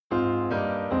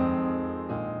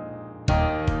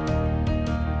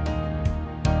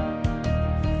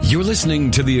You're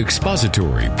listening to the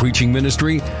expository preaching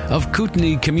ministry of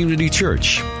Kootenai Community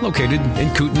Church, located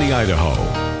in Kootenai,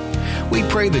 Idaho. We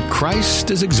pray that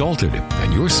Christ is exalted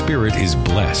and your spirit is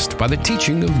blessed by the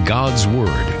teaching of God's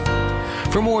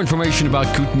Word. For more information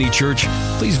about Kootenai Church,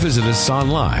 please visit us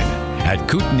online at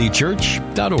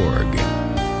kootenaichurch.org.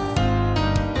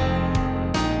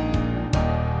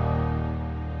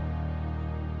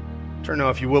 Turn now,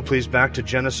 if you will, please, back to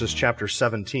Genesis chapter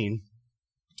 17.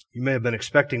 You may have been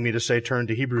expecting me to say turn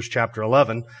to Hebrews chapter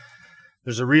 11.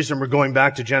 There's a reason we're going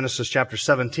back to Genesis chapter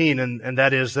 17, and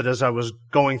that is that as I was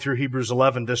going through Hebrews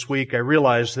 11 this week, I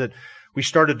realized that we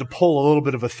started to pull a little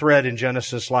bit of a thread in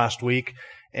Genesis last week,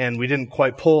 and we didn't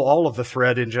quite pull all of the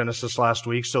thread in Genesis last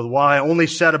week. So while I only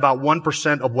said about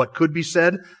 1% of what could be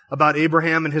said about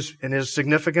Abraham and his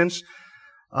significance,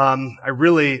 I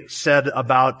really said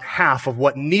about half of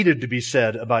what needed to be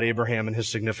said about Abraham and his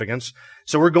significance.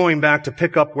 So we're going back to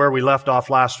pick up where we left off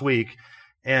last week.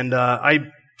 And I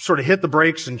sort of hit the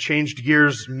brakes and changed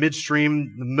gears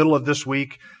midstream, the middle of this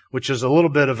week, which is a little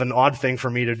bit of an odd thing for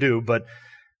me to do. But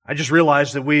I just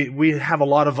realized that we have a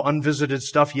lot of unvisited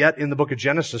stuff yet in the book of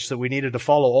Genesis that we needed to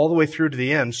follow all the way through to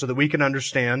the end so that we can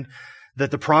understand that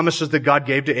the promises that God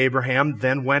gave to Abraham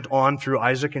then went on through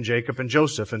Isaac and Jacob and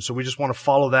Joseph. And so we just want to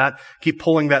follow that, keep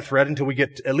pulling that thread until we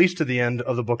get at least to the end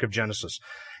of the book of Genesis.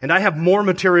 And I have more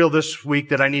material this week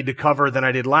that I need to cover than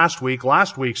I did last week.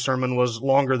 Last week's sermon was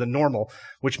longer than normal,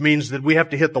 which means that we have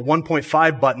to hit the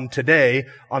 1.5 button today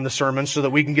on the sermon so that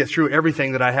we can get through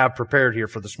everything that I have prepared here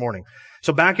for this morning.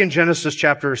 So back in Genesis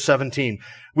chapter 17,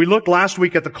 we looked last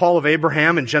week at the call of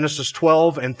Abraham in Genesis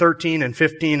 12 and 13 and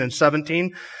 15 and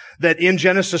 17. That in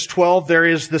Genesis 12, there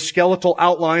is the skeletal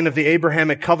outline of the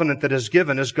Abrahamic covenant that is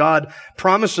given as God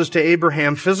promises to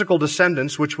Abraham physical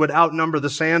descendants which would outnumber the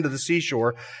sand of the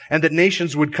seashore and that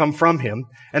nations would come from him.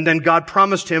 And then God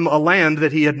promised him a land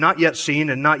that he had not yet seen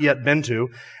and not yet been to.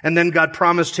 And then God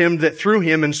promised him that through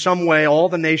him in some way all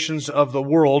the nations of the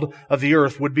world, of the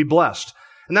earth, would be blessed.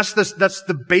 And that's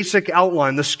the basic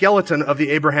outline, the skeleton of the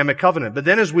Abrahamic covenant. But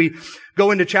then as we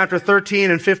go into chapter 13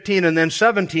 and 15 and then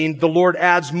 17, the Lord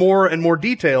adds more and more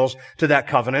details to that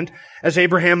covenant. As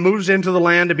Abraham moves into the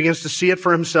land and begins to see it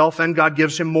for himself, then God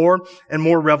gives him more and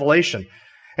more revelation.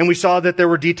 And we saw that there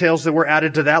were details that were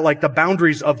added to that, like the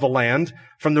boundaries of the land,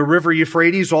 from the river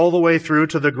Euphrates all the way through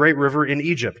to the great river in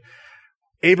Egypt.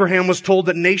 Abraham was told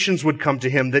that nations would come to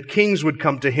him, that kings would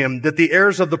come to him, that the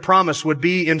heirs of the promise would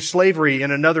be in slavery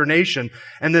in another nation,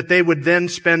 and that they would then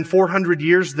spend 400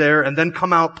 years there and then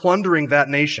come out plundering that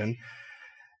nation.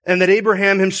 And that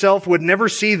Abraham himself would never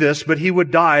see this, but he would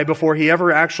die before he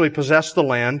ever actually possessed the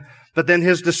land, but then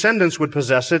his descendants would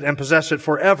possess it and possess it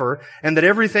forever, and that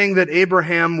everything that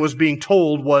Abraham was being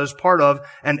told was part of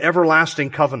an everlasting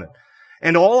covenant.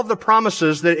 And all of the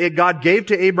promises that God gave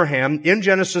to Abraham in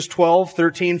Genesis 12,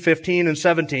 13, 15, and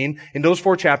 17, in those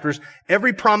 4 chapters,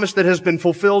 every promise that has been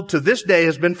fulfilled to this day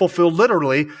has been fulfilled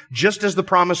literally just as the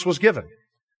promise was given.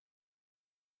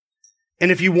 And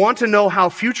if you want to know how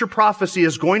future prophecy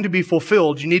is going to be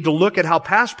fulfilled, you need to look at how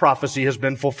past prophecy has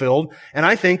been fulfilled. And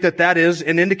I think that that is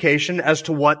an indication as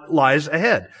to what lies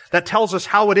ahead. That tells us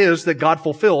how it is that God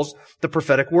fulfills the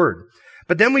prophetic word.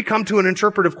 But then we come to an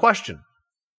interpretive question.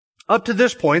 Up to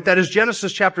this point, that is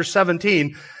Genesis chapter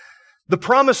 17, the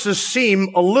promises seem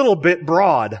a little bit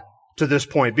broad to this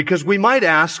point because we might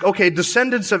ask, okay,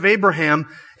 descendants of Abraham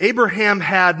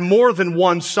had more than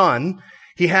one son.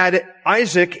 He had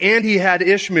Isaac and he had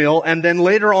Ishmael, and then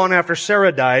later on after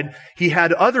Sarah died, he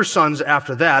had other sons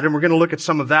after that, and we're going to look at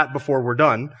some of that before we're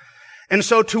done. And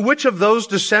so to which of those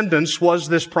descendants was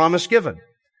this promise given?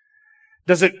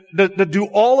 Do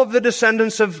all of the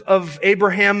descendants of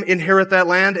Abraham inherit that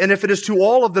land? And if it is to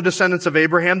all of the descendants of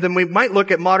Abraham, then we might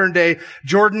look at modern day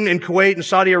Jordan and Kuwait and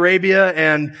Saudi Arabia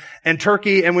and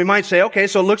Turkey, and we might say, okay,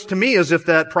 so it looks to me as if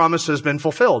that promise has been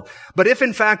fulfilled. But if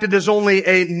in fact it is only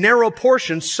a narrow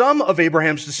portion, some of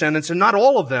Abraham's descendants and not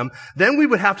all of them, then we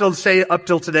would have to say up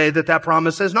till today that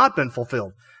promise has not been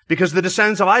fulfilled. Because the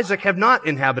descendants of Isaac have not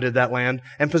inhabited that land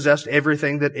and possessed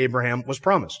everything that Abraham was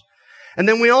promised. And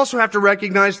then we also have to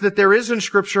recognize that there is in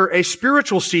Scripture a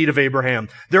spiritual seed of Abraham.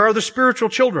 There are the spiritual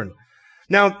children.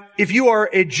 Now, if you are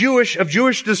of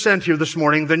Jewish descent here this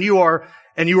morning, then you are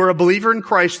a believer in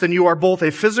Christ, then you are both a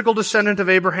physical descendant of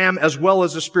Abraham as well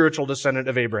as a spiritual descendant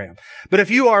of Abraham. But if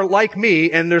you are like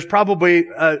me, and there's probably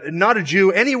not a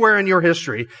Jew anywhere in your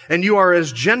history, and you are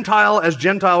as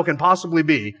Gentile can possibly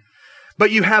be, but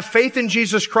you have faith in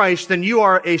Jesus Christ, then you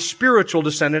are a spiritual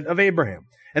descendant of Abraham.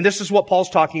 And this is what Paul's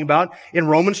talking about in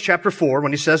Romans chapter 4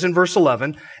 when he says in verse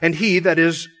 11, and he, that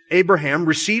is Abraham,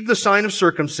 received the sign of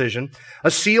circumcision, a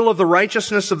seal of the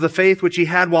righteousness of the faith which he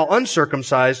had while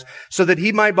uncircumcised, so that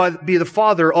he might be the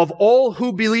father of all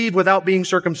who believe without being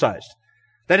circumcised.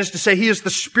 That is to say, he is the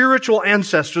spiritual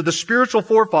ancestor, the spiritual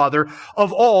forefather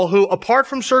of all who, apart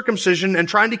from circumcision and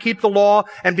trying to keep the law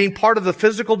and being part of the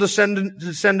physical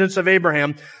descendants of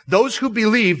Abraham, those who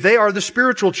believe, they are the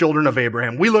spiritual children of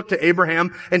Abraham. We look to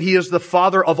Abraham, and he is the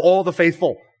father of all the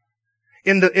faithful.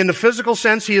 In the physical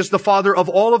sense, he is the father of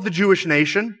all of the Jewish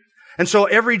nation. And so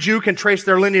every Jew can trace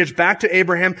their lineage back to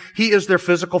Abraham. He is their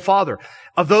physical father.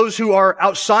 Of those who are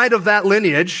outside of that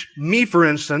lineage, me, for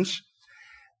instance,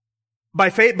 by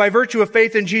virtue of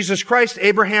faith in Jesus Christ,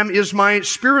 Abraham is my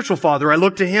spiritual father. I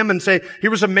look to him and say,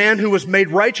 here was a man who was made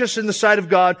righteous in the sight of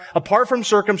God, apart from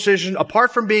circumcision,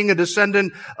 apart from being a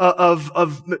descendant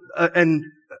and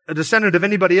a descendant of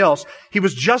anybody else. He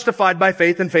was justified by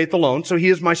faith and faith alone, so he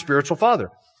is my spiritual father.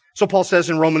 So Paul says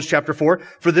in Romans chapter 4,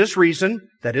 for this reason,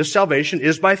 that is salvation,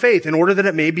 is by faith, in order that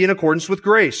it may be in accordance with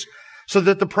grace, so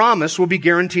that the promise will be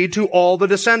guaranteed to all the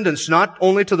descendants, not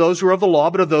only to those who are of the law,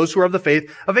 but of those who are of the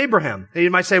faith of Abraham. And you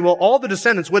might say, well, all the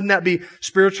descendants, wouldn't that be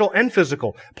spiritual and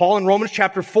physical? Paul in Romans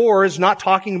chapter 4 is not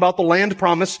talking about the land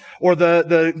promise or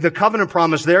the covenant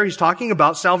promise there. He's talking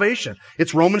about salvation.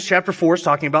 It's Romans chapter 4 is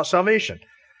talking about salvation.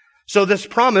 So this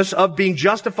promise of being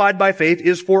justified by faith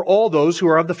is for all those who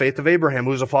are of the faith of Abraham,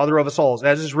 who is a father of us all.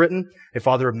 As is written, a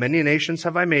father of many nations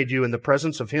have I made you in the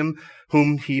presence of him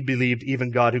whom he believed,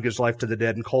 even God who gives life to the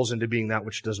dead and calls into being that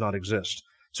which does not exist.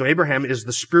 So Abraham is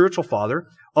the spiritual father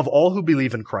of all who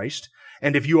believe in Christ.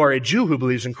 And if you are a Jew who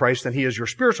believes in Christ, then he is your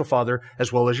spiritual father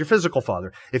as well as your physical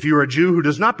father. If you are a Jew who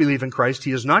does not believe in Christ,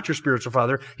 he is not your spiritual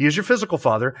father. He is your physical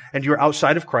father, and you are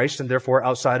outside of Christ and therefore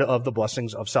outside of the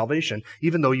blessings of salvation,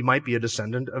 even though you might be a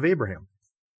descendant of Abraham.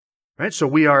 Right? So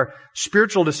we are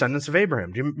spiritual descendants of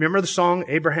Abraham. Do you remember the song,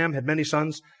 Abraham had many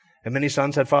sons, and many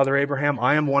sons had Father Abraham?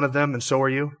 I am one of them, and so are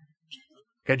you.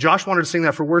 Okay, Josh wanted to sing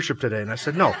that for worship today, and I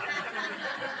said, no.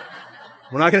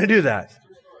 We're not going to do that.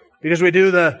 Because we do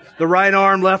the right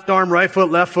arm, right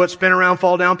foot, spin around,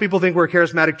 fall down. People think we're a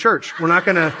charismatic church. We're not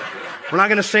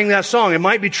gonna sing that song. It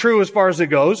might be true as far as it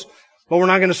goes, but we're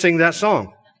not gonna sing that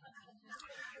song.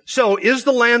 So is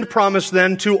the land promised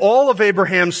then to all of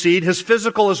Abraham's seed, his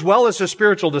physical as well as his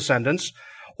spiritual descendants,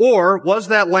 or was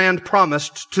that land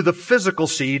promised to the physical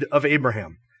seed of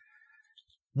Abraham?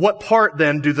 What part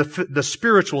then do the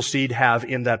spiritual seed have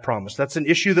in that promise? That's an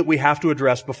issue that we have to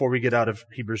address before we get out of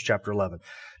Hebrews chapter 11.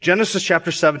 Genesis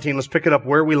chapter 17, let's pick it up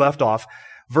where we left off.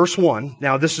 Verse 1.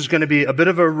 Now, this is going to be a bit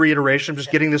of a reiteration. I'm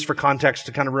just getting this for context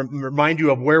to kind of remind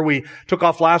you of where we took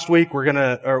off last week. Or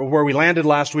where we landed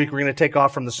last week. We're going to take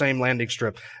off from the same landing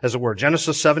strip, as it were.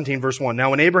 Genesis 17, verse 1.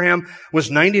 Now, when Abraham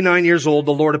was 99 years old,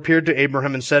 the Lord appeared to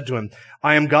Abraham and said to him,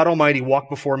 I am God Almighty, walk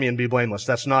before me and be blameless.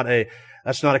 That's not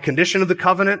a condition of the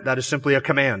covenant. That is simply a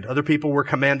command. Other people were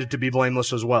commanded to be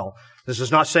blameless as well. This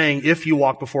is not saying, if you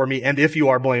walk before me and if you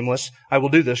are blameless, I will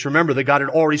do this. Remember that God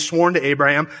had already sworn to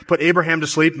Abraham, put Abraham to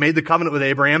sleep, made the covenant with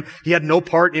Abraham. He had no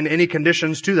part in any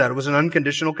conditions to that. It was an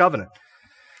unconditional covenant.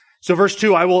 So verse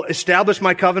 2, I will establish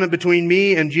my covenant between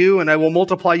me and you, and I will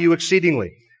multiply you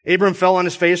exceedingly. Abram fell on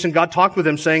his face, and God talked with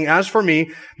him, saying, As for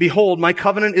me, behold, my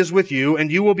covenant is with you,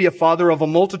 and you will be a father of a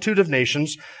multitude of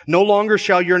nations. No longer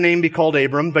shall your name be called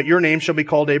Abram, but your name shall be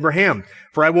called Abraham.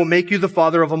 For I will make you the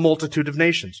father of a multitude of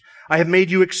nations. I have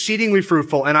made you exceedingly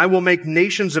fruitful, and I will make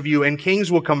nations of you, and kings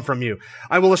will come from you.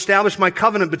 I will establish my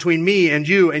covenant between me and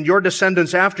you and your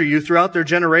descendants after you throughout their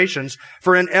generations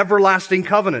for an everlasting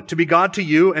covenant, to be God to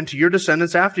you and to your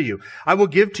descendants after you. I will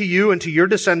give to you and to your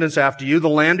descendants after you the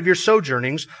land of your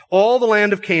sojournings, all the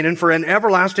land of Canaan for an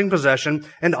everlasting possession,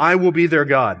 and I will be their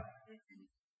God.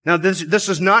 Now, this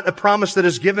is not a promise that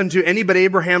is given to any but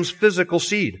Abraham's physical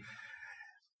seed.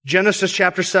 Genesis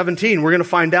chapter 17, we're going to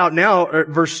find out now,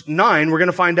 verse 9, we're going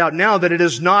to find out now that it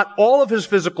is not all of his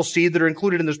physical seed that are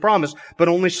included in this promise, but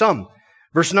only some.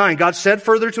 Verse 9, God said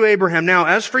further to Abraham, Now,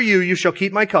 as for you, you shall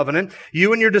keep my covenant,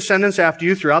 you and your descendants after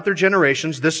you throughout their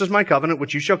generations. This is my covenant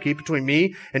which you shall keep between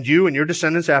me and you and your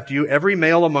descendants after you. Every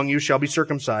male among you shall be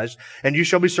circumcised, and you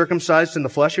shall be circumcised in the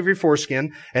flesh of your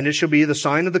foreskin, and it shall be the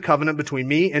sign of the covenant between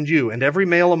me and you. And every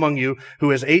male among you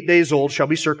who is 8 days old shall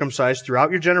be circumcised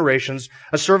throughout your generations.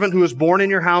 A servant who is born in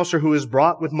your house or who is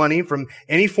brought with money from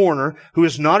any foreigner who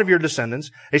is not of your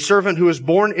descendants, a servant who is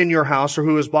born in your house or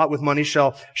who is bought with money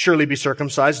shall surely be circumcised.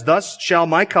 Thus shall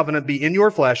my covenant be in your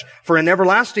flesh for an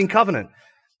everlasting covenant.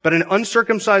 But an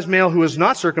uncircumcised male who is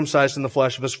not circumcised in the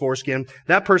flesh of his foreskin,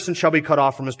 that person shall be cut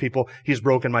off from his people. He has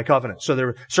broken my covenant. So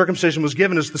the circumcision was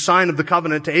given as the sign of the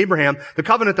covenant to Abraham, the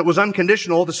covenant that was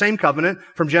unconditional, the same covenant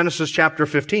from Genesis chapter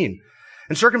 15.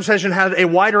 And circumcision had a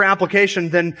wider application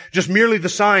than just merely the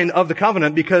sign of the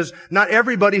covenant, because not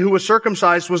everybody who was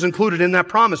circumcised was included in that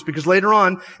promise, because later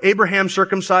on, Abraham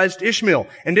circumcised Ishmael,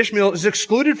 and Ishmael is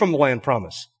excluded from the land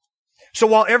promise. So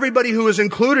while everybody who is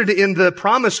included in the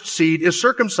promised seed is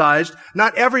circumcised,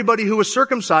 not everybody who is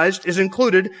circumcised is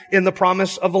included in the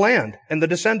promise of the land and the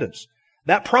descendants.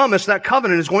 That promise, that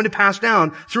covenant is going to pass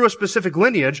down through a specific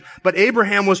lineage, but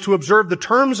Abraham was to observe the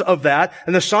terms of that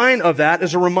and the sign of that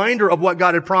as a reminder of what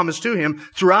God had promised to him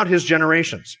throughout his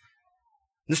generations.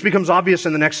 This becomes obvious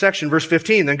in the next section, verse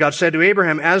 15. Then God said to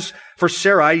Abraham, "As for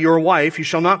Sarai, your wife, you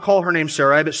shall not call her name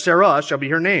Sarai, but Sarah shall be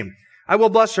her name. I will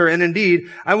bless her, and indeed,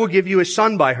 I will give you a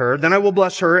son by her. Then I will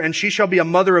bless her, and she shall be a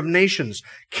mother of nations.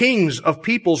 Kings of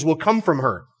peoples will come from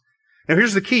her." Now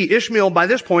here's the key. Ishmael, by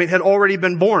this point, had already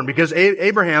been born, because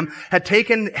Abraham had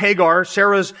taken Hagar,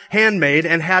 Sarah's handmaid,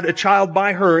 and had a child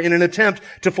by her in an attempt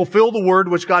to fulfill the word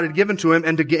which God had given to him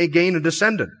and to gain a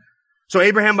descendant. So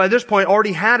Abraham, by this point,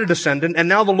 already had a descendant, and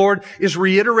now the Lord is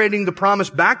reiterating the promise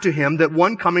back to him that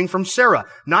one coming from Sarah,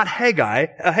 not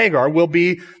Hagar, will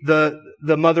be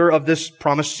the mother of this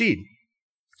promised seed.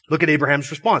 Look at Abraham's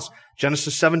response.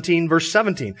 Genesis 17, verse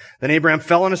 17. Then Abraham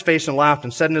fell on his face and laughed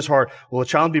and said in his heart, "Will a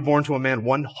child be born to a man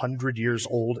 100 years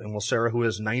old? And will Sarah, who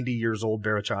is 90 years old,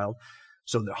 bear a child?"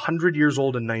 So 100 years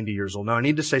old and 90 years old. Now I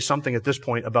need to say something at this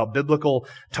point about biblical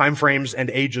time frames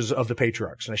and ages of the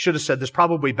patriarchs. And I should have said this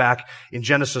probably back in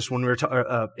Genesis when we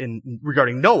were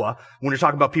regarding Noah, when we were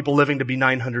talking about people living to be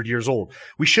 900 years old.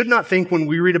 We should not think when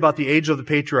we read about the age of the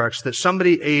patriarchs that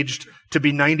somebody aged to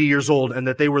be 90 years old and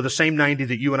that they were the same 90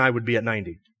 that you and I would be at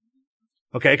 90.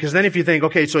 Okay, because then if you think,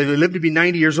 okay, so they lived to be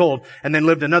 90 years old and then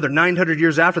lived another 900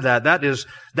 years after that,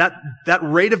 that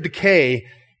rate of decay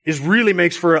really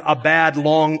makes for a bad,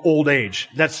 long, old age.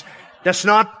 That's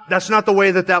not the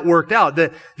way that worked out.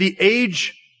 The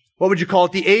age, what would you call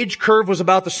it? The age curve was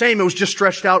about the same. It was just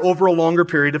stretched out over a longer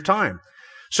period of time.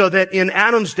 So that in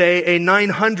Adam's day, a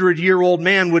 900-year-old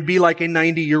man would be like a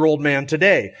 90-year-old man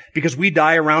today, because we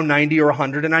die around 90 or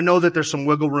 100, and I know that there's some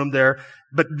wiggle room there,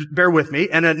 but bear with me.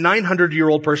 And a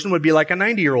 900-year-old person would be like a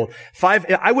 90-year-old.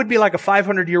 I would be like a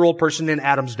 500-year-old person in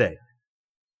Adam's day.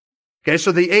 Okay,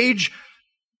 so the age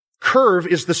curve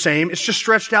is the same. It's just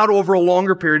stretched out over a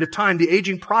longer period of time. The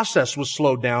aging process was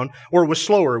slowed down, or was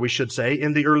slower, we should say,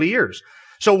 in the early years.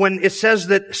 So when it says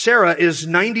that Sarah is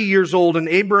 90 years old and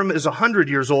Abram is 100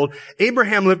 years old,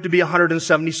 Abraham lived to be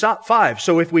 175.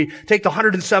 So if we take the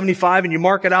 175 and you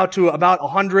mark it out to about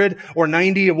 100 or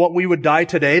 90 of what we would die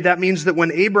today, that means that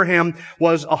when Abraham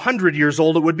was 100 years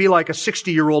old, it would be like a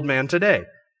 60-year-old man today.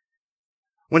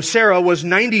 When Sarah was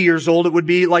 90 years old, it would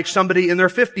be like somebody in their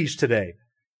 50s today.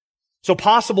 So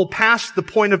possible past the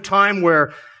point of time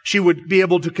where she would be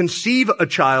able to conceive a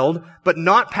child, but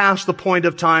not past the point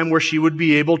of time where she would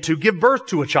be able to give birth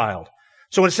to a child.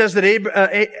 So when it says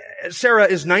that Sarah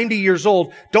is 90 years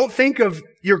old, don't think of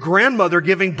your grandmother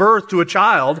giving birth to a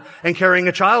child and carrying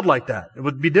a child like that. It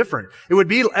would be different. It would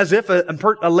be as if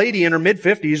a lady in her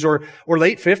mid-50s or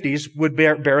late 50s would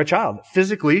bear a child.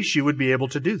 Physically, she would be able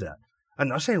to do that. I'm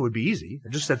not saying it would be easy. I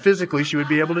just said physically she would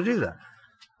be able to do that.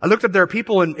 I looked up, there are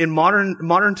people in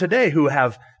modern today who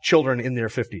have children in their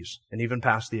 50s and even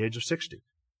past the age of 60.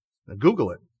 Now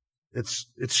Google it. It's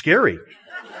scary.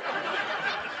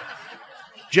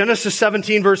 Genesis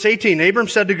 17 verse 18, Abram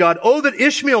said to God, "Oh, that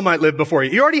Ishmael might live before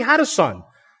you." He already had a son.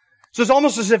 So it's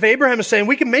almost as if Abraham is saying,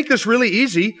 we can make this really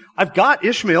easy. I've got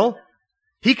Ishmael.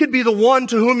 He could be the one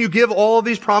to whom you give all of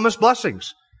these promised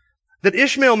blessings. That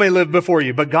Ishmael may live before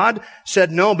you. But God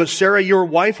said, "No, but Sarah, your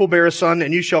wife, will bear a son,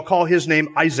 and you shall call his name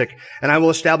Isaac. And I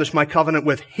will establish my covenant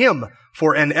with him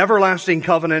for an everlasting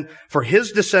covenant for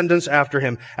his descendants after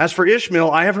him. As for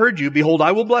Ishmael, I have heard you. Behold,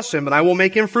 I will bless him, and I will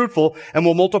make him fruitful, and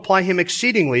will multiply him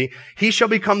exceedingly. He shall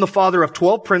become the father of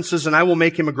 12 princes, and I will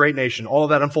make him a great nation." All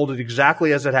of that unfolded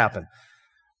exactly as it happened.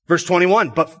 Verse 21,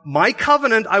 "But my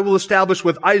covenant I will establish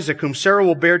with Isaac, whom Sarah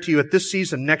will bear to you at this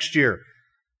season next year."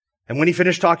 And when he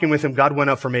finished talking with him, God went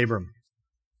up from Abram.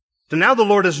 So now the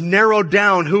Lord has narrowed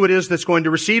down who it is that's going to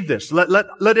receive this.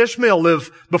 Let Ishmael live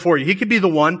before you. He could be the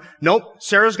one. Nope,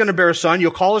 Sarah's going to bear a son.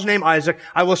 You'll call his name Isaac.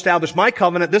 I will establish my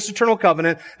covenant, this eternal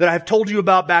covenant that I have told you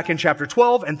about back in chapter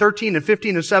 12 and 13 and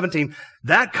 15 and 17.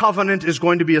 That covenant is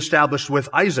going to be established with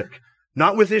Isaac,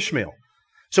 not with Ishmael.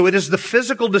 So it is the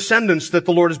physical descendants that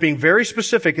the Lord is being very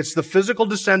specific. It's the physical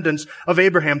descendants of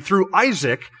Abraham through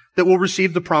Isaac that will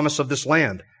receive the promise of this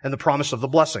land and the promise of the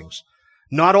blessings.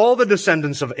 Not all the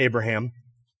descendants of Abraham,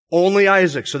 only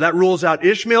Isaac. So that rules out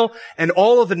Ishmael, and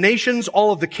all of the nations,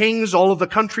 all of the kings, all of the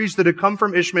countries that had come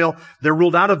from Ishmael, they're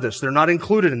ruled out of this. They're not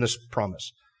included in this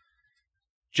promise.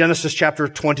 Genesis chapter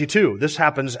 22. This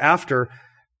happens after.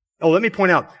 Let me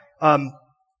point out,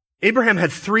 Abraham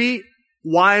had 3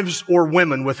 wives or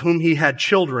women with whom he had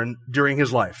children during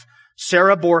his life.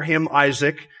 Sarah bore him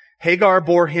Isaac. Hagar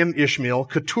bore him Ishmael.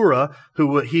 Keturah,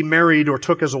 who he married or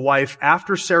took as a wife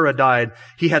after Sarah died,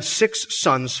 he had 6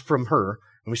 sons from her.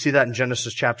 And we see that in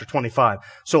Genesis chapter 25.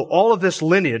 So all of this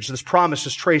lineage, this promise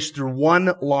is traced through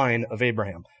one line of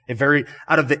Abraham.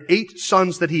 Out of the 8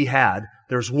 sons that he had,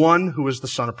 there's one who is the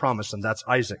son of promise, and that's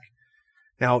Isaac.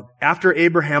 Now, after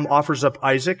Abraham offers up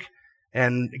Isaac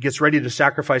and gets ready to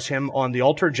sacrifice him on the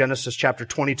altar, Genesis chapter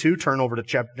 22, turn over to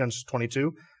Genesis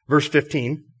 22, verse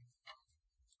 15.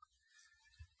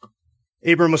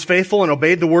 Abram was faithful and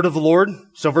obeyed the word of the Lord.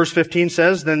 So verse 15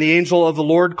 says, Then the angel of the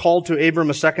Lord called to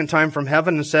Abram a second time from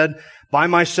heaven and said, By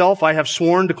myself I have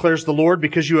sworn, declares the Lord,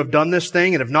 because you have done this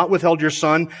thing and have not withheld your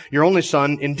son, your only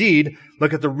son. Indeed,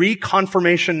 look at the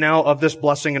reconfirmation now of this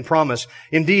blessing and promise.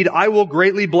 Indeed, I will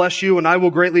greatly bless you, and I will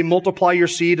greatly multiply your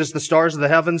seed as the stars of the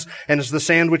heavens and as the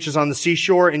sand which is on the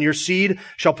seashore, and your seed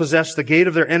shall possess the gate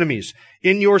of their enemies.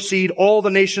 In your seed all the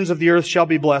nations of the earth shall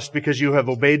be blessed, because you have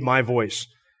obeyed my voice.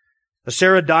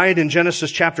 Sarah died in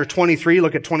Genesis chapter 23.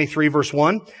 Look at 23 verse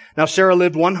 1. Now Sarah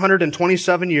lived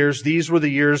 127 years. These were the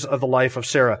years of the life of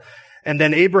Sarah. And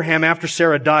then Abraham, after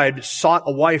Sarah died, sought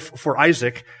a wife for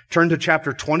Isaac. Turn to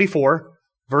chapter 24,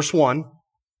 verse 1.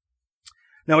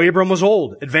 Now Abram was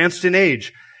old, advanced in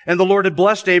age, and the Lord had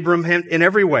blessed Abram in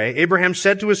every way. Abraham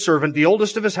said to his servant, the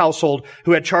oldest of his household,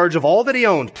 who had charge of all that he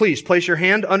owned, Please place your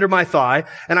hand under my thigh,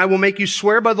 and I will make you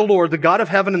swear by the Lord, the God of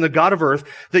heaven and the God of earth,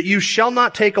 that you shall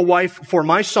not take a wife for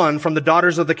my son from the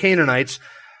daughters of the Canaanites,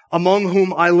 among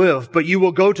whom I live, but you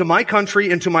will go to my country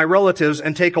and to my relatives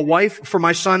and take a wife for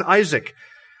my son Isaac.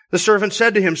 The servant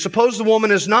said to him, Suppose the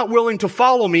woman is not willing to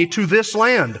follow me to this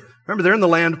land. Remember, they're in the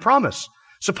land of promise.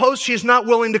 Suppose she is not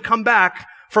willing to come back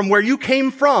from where you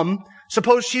came from.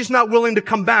 Suppose she's not willing to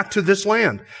come back to this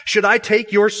land. Should I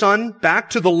take your son back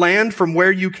to the land from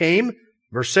where you came?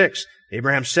 Verse 6,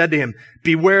 Abraham said to him,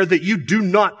 Beware that you do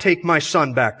not take my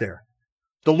son back there.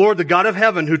 The Lord, the God of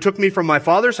heaven, who took me from my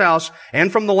father's house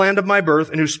and from the land of my birth,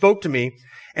 and who spoke to me,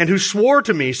 and who swore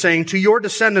to me, saying, To your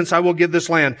descendants I will give this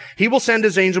land. He will send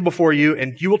his angel before you,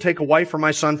 and you will take a wife for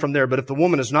my son from there. But if the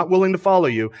woman is not willing to follow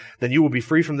you, then you will be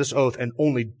free from this oath, and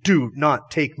only do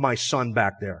not take my son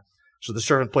back there. So the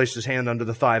servant placed his hand under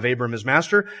the thigh of Abram, his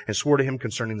master, and swore to him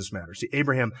concerning this matter. See,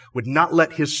 Abraham would not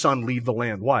let his son leave the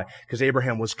land. Why? Because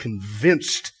Abraham was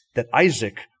convinced that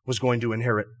Isaac was going to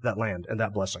inherit that land and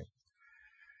that blessing.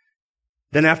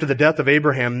 Then after the death of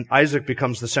Abraham, Isaac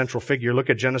becomes the central figure. Look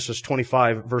at Genesis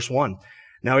 25, verse 1.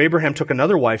 Now Abraham took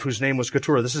another wife whose name was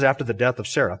Keturah. This is after the death of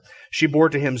Sarah. She bore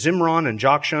to him Zimron and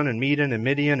Jokshan and Medan and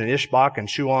Midian and Ishbak and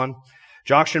Shuan.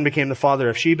 Jokshan became the father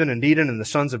of Sheba and Dedan, and the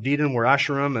sons of Dedan were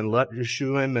Asherim and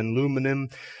Letushuim and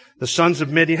Luminim. The sons of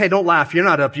Midian, hey, don't laugh. You're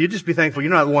not up. You just be thankful.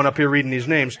 You're not the one up here reading these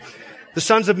names. The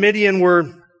sons of Midian were,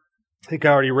 I think I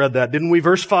already read that, didn't we?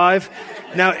 Verse 5.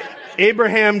 Now,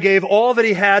 Abraham gave all that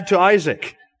he had to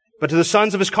Isaac. But to the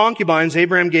sons of his concubines,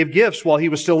 Abraham gave gifts while he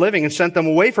was still living and sent them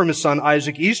away from his son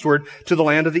Isaac eastward to the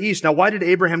land of the east. Now, why did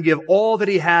Abraham give all that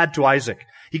he had to Isaac?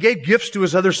 He gave gifts to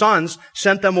his other sons,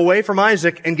 sent them away from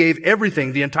Isaac, and gave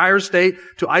everything, the entire estate,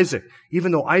 to Isaac.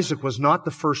 Even though Isaac was not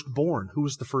the firstborn. Who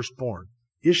was the firstborn?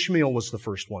 Ishmael was the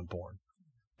first one born.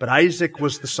 But Isaac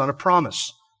was the son of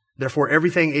promise. Therefore,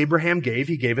 everything Abraham gave,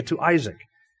 he gave it to Isaac.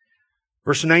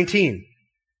 Verse 19.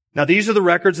 Now these are the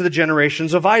records of the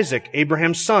generations of Isaac,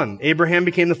 Abraham's son. Abraham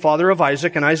became the father of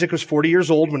Isaac, and Isaac was 40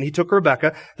 years old when he took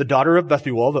Rebekah, the daughter of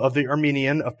Bethuel, of the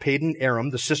Aramean of Padan Aram,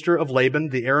 the sister of Laban,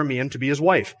 the Aramean, to be his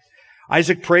wife.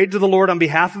 Isaac prayed to the Lord on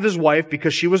behalf of his wife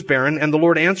because she was barren, and the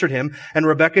Lord answered him, and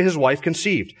Rebekah his wife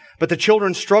conceived. But the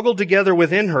children struggled together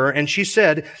within her, and she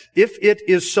said, If it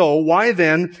is so, why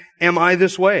then am I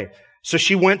this way? So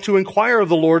she went to inquire of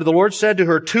the Lord. The Lord said to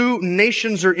her, 2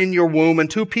 nations are in your womb,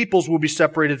 and 2 peoples will be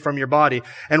separated from your body.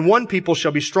 And one people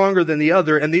shall be stronger than the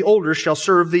other, and the older shall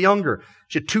serve the younger.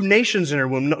 She had 2 nations in her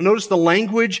womb. Notice the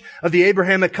language of the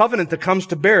Abrahamic covenant that comes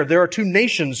to bear. There are 2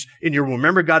 nations in your womb.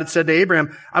 Remember, God had said to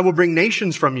Abraham, I will bring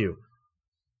nations from you.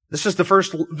 This is the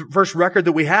first record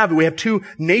that we have. We have 2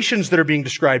 nations that are being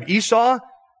described, Esau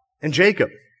and Jacob.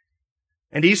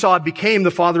 And Esau became the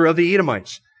father of the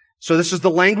Edomites. So this is the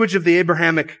language of the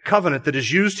Abrahamic covenant that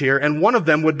is used here, and one of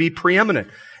them would be preeminent.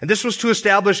 And this was to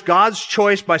establish God's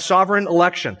choice by sovereign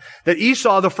election, that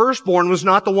Esau, the firstborn, was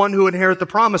not the one who would inherit the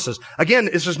promises. Again,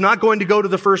 this is not going to go to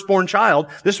the firstborn child.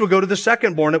 This would go to the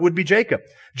secondborn. It would be Jacob.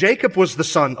 Jacob was the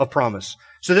son of promise.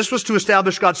 So this was to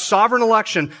establish God's sovereign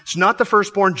election. It's not the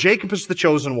firstborn. Jacob is the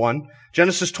chosen one.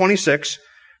 Genesis 26,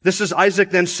 This is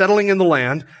Isaac then settling in the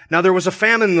land. Now there was a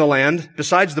famine in the land,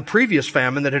 besides the previous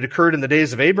famine that had occurred in the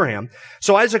days of Abraham.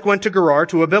 So Isaac went to Gerar,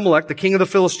 to Abimelech, the king of the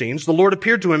Philistines. The Lord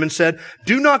appeared to him and said,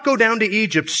 "Do not go down to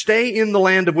Egypt. Stay in the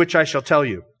land of which I shall tell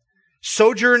you.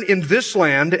 Sojourn in this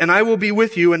land, and I will be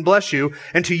with you and bless you,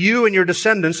 and to you and your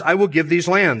descendants I will give these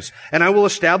lands. And I will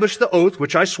establish the oath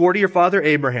which I swore to your father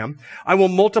Abraham. I will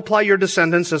multiply your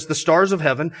descendants as the stars of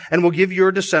heaven, and will give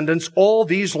your descendants all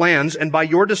these lands, and by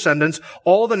your descendants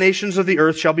all the nations of the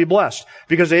earth shall be blessed.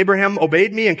 Because Abraham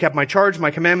obeyed me and kept my charge, my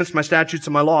commandments, my statutes,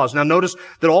 and my laws." Now notice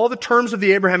that all the terms of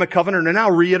the Abrahamic covenant are now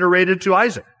reiterated to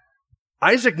Isaac.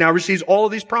 Isaac now receives all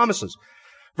of these promises.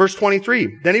 Verse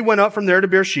 23, "Then he went up from there to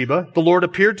Beersheba. The Lord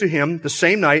appeared to him the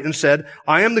same night and said,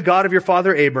 I am the God of your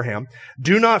father Abraham.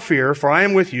 Do not fear, for I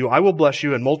am with you. I will bless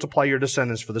you and multiply your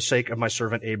descendants for the sake of my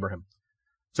servant Abraham."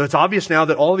 So it's obvious now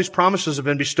that all of these promises have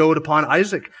been bestowed upon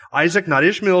Isaac. Isaac, not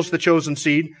Ishmael, is the chosen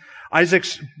seed.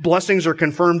 Isaac's blessings are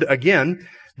confirmed again.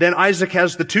 Then Isaac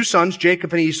has the two sons,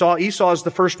 Jacob and Esau. Esau is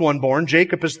the first one born.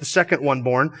 Jacob is the second one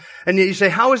born. And you say,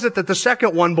 how is it that the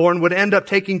second one born would end up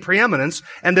taking preeminence,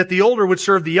 and that the older would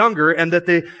serve the younger, and that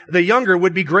the younger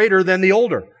would be greater than the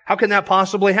older? How can that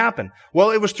possibly happen?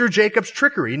 Well, it was through Jacob's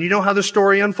trickery, and you know how the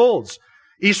story unfolds.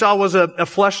 Esau was a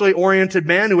fleshly oriented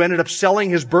man who ended up selling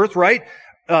his birthright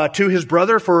to his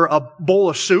brother for a bowl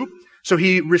of soup. So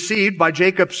he received, by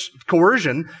Jacob's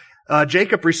coercion,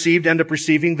 Jacob ended up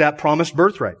receiving that promised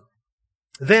birthright.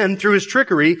 Then, through his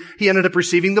trickery, he ended up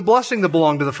receiving the blessing that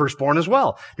belonged to the firstborn as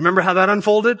well. You remember how that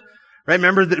unfolded? Right?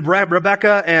 Remember that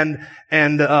Rebekah and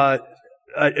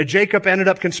Jacob ended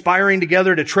up conspiring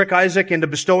together to trick Isaac into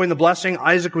bestowing the blessing.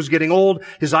 Isaac was getting old.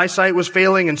 His eyesight was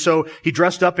failing, and so he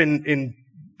dressed up in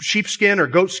sheepskin or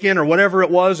goatskin or whatever it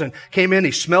was and came in.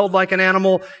 He smelled like an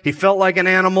animal. He felt like an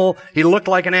animal. He looked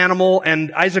like an animal.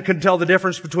 And Isaac couldn't tell the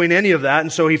difference between any of that.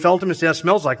 And so he felt him and said, "That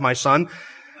smells like my son."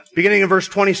 Beginning in verse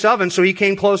 27, "So he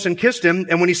came close and kissed him.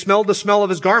 And when he smelled the smell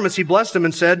of his garments, he blessed him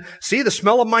and said, 'See, the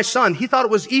smell of my son.'" He thought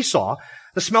it was Esau.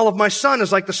 "The smell of my son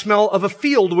is like the smell of a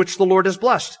field which the Lord has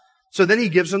blessed." So then he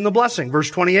gives him the blessing. Verse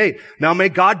 28, "Now may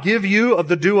God give you of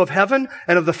the dew of heaven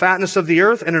and of the fatness of the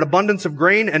earth and an abundance of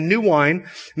grain and new wine.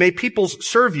 May peoples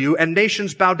serve you and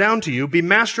nations bow down to you. Be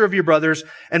master of your brothers,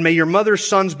 and may your mother's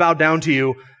sons bow down to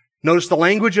you." Notice the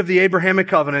language of the Abrahamic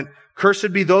covenant.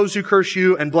 "Cursed be those who curse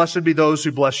you, and blessed be those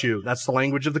who bless you." That's the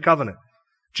language of the covenant.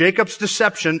 Jacob's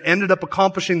deception ended up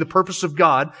accomplishing the purpose of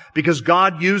God, because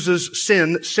God uses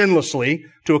sin sinlessly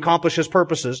to accomplish his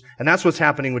purposes. And that's what's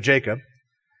happening with Jacob.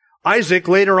 Isaac,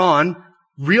 later on,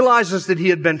 realizes that he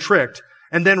had been tricked,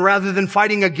 and then rather than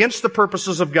fighting against the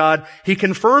purposes of God, he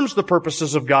confirms the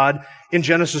purposes of God in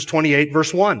Genesis 28,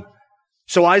 verse 1.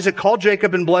 "So Isaac called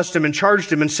Jacob and blessed him and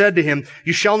charged him and said to him,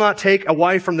 'You shall not take a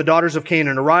wife from the daughters of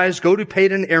Canaan. Arise, go to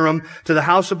Padan Aram, to the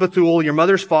house of Bethuel, your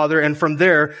mother's father, and from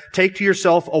there take to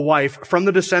yourself a wife from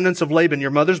the descendants of Laban,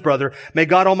 your mother's brother. May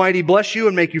God Almighty bless you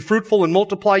and make you fruitful and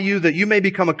multiply you, that you may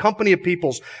become a company of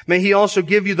peoples. May he also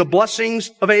give you the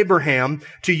blessings of Abraham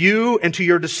to you and to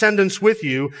your descendants with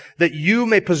you, that you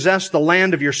may possess the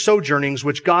land of your sojournings,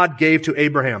 which God gave to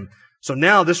Abraham.'" So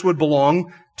now this would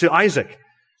belong to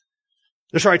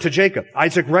Jacob.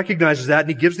 Isaac recognizes that, and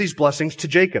he gives these blessings to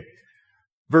Jacob.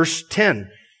 Verse 10,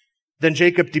 "Then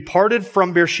Jacob departed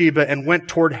from Beersheba and went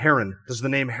toward Haran." Does the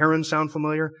name Haran sound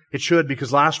familiar? It should,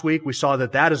 because last week we saw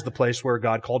that is the place where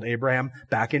God called Abraham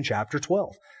back in chapter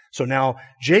 12. So now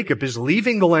Jacob is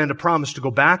leaving the land of promise to go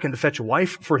back and to fetch a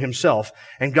wife for himself.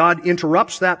 And God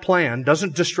interrupts that plan,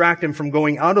 doesn't distract him from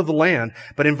going out of the land.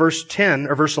 But in verse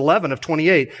 11 of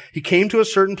 28, he came to a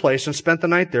certain place and spent the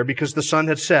night there because the sun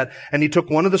had set. And he took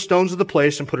one of the stones of the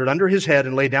place and put it under his head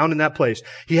and lay down in that place.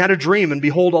 He had a dream, and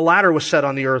behold, a ladder was set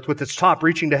on the earth with its top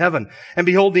reaching to heaven. And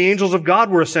behold, the angels of God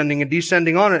were ascending and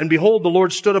descending on it. And behold, the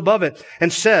Lord stood above it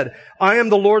and said, "I am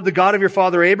the Lord, the God of your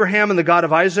father Abraham and the God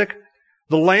of Isaac.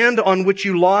 The land on which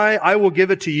you lie, I will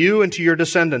give it to you and to your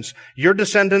descendants. Your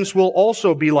descendants will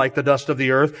also be like the dust of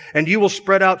the earth, and you will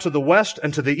spread out to the west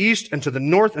and to the east and to the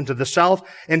north and to the south,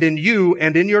 and in you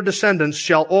and in your descendants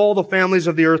shall all the families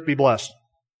of the earth be blessed.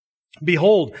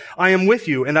 Behold, I am with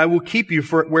you, and I will keep you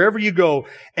for wherever you go,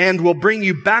 and will bring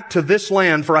you back to this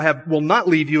land, for will not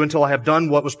leave you until I have done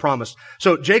what was promised."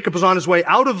 So Jacob was on his way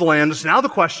out of the land. So now the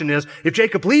question is, if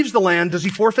Jacob leaves the land, does he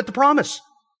forfeit the promise?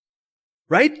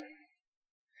 Right?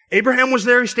 Abraham was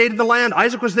there, he stayed in the land.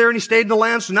 Isaac was there and he stayed in the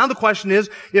land. So now the question is,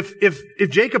 if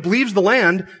Jacob leaves the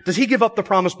land, does he give up the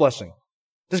promised blessing?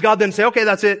 Does God then say, okay,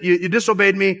 that's it. You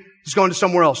disobeyed me. He's going to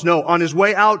somewhere else. No. On his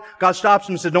way out, God stops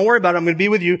him and says, don't worry about it. I'm going to be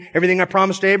with you. Everything I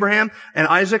promised to Abraham and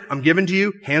Isaac, I'm giving to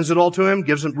you. Hands it all to him.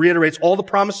 Reiterates all the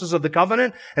promises of the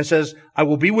covenant and says, I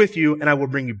will be with you and I will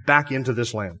bring you back into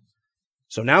this land.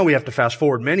 So now we have to fast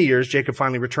forward many years. Jacob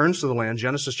finally returns to the land.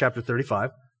 Genesis chapter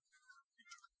 35.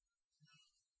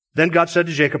 Then God said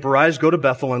to Jacob, arise, go to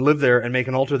Bethel and live there and make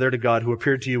an altar there to God who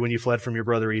appeared to you when you fled from your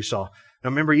brother Esau. Now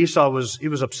remember, Esau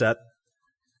was upset.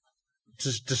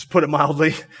 Just put it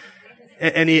mildly.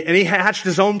 And he hatched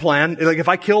his own plan. Like, if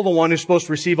I kill the one who's supposed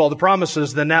to receive all the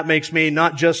promises, then that makes me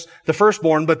not just the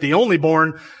firstborn, but the only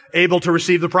born able to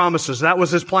receive the promises. That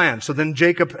was his plan. So then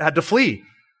Jacob had to flee.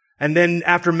 And then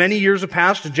after many years have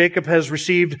passed, Jacob has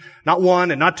received not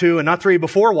one and not two and not three, but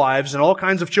 4 wives and all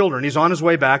kinds of children. He's on his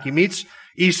way back. He meets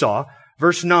Esau.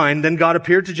 Verse 9, then God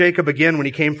appeared to Jacob again when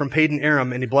he came from Padan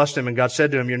Aram, and he blessed him, and God said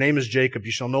to him, your name is Jacob.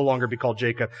 You shall no longer be called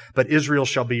Jacob, but Israel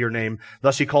shall be your name.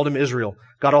 Thus he called him Israel.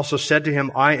 God also said to him,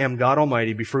 I am God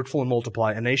Almighty. Be fruitful and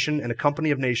multiply. A nation and a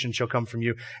company of nations shall come from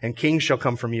you, and kings shall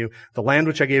come from you. The land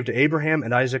which I gave to Abraham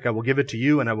and Isaac, I will give it to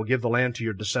you, and I will give the land to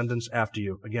your descendants after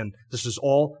you. Again, this is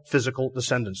all physical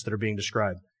descendants that are being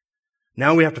described.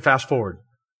 Now we have to fast forward.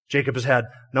 Jacob has had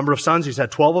a number of sons. He's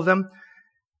had 12 of them.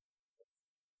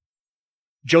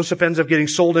 Joseph ends up getting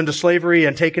sold into slavery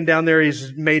and taken down there.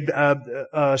 He's made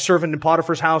a servant in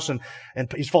Potiphar's house, and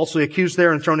he's falsely accused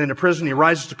there and thrown into prison. He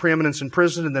rises to preeminence in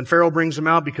prison, and then Pharaoh brings him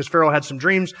out because Pharaoh had some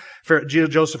dreams.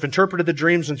 Joseph interpreted the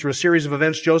dreams, and through a series of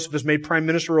events, Joseph is made prime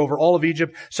minister over all of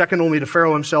Egypt, second only to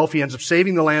Pharaoh himself. He ends up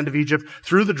saving the land of Egypt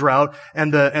through the drought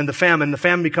and the famine. The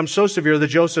famine becomes so severe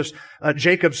that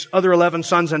Jacob's other 11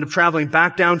 sons end up traveling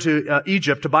back down to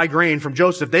Egypt to buy grain from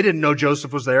Joseph. They didn't know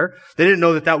Joseph was there. They didn't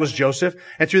know that was Joseph.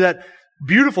 And through that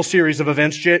beautiful series of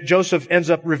events, Joseph ends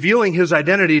up revealing his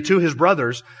identity to his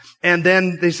brothers. And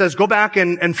then he says, go back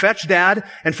and fetch dad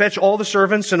and fetch all the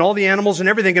servants and all the animals and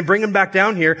everything and bring them back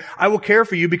down here. I will care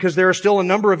for you because there are still a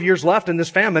number of years left in this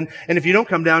famine. And if you don't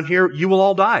come down here, you will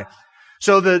all die.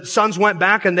 So the sons went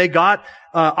back and they got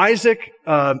Isaac,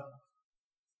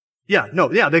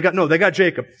 they got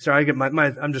Jacob. Sorry,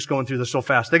 I'm just going through this so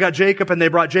fast. They got Jacob and they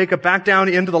brought Jacob back down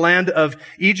into the land of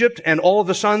Egypt, and all of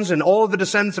the sons and all of the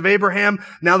descendants of Abraham.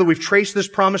 Now that we've traced this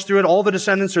promise through it, all the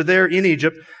descendants are there in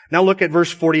Egypt. Now look at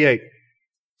verse 48.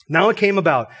 Now it came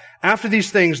about after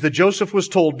these things that Joseph was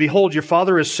told, behold, your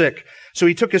father is sick. So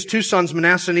he took his 2 sons,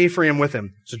 Manasseh and Ephraim, with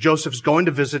him. So Joseph's going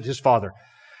to visit his father.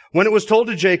 When it was told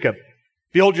to Jacob,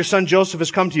 behold, your son Joseph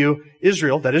has come to you,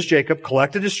 Israel, that is Jacob,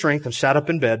 collected his strength and sat up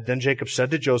in bed. Then Jacob said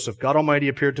to Joseph, God Almighty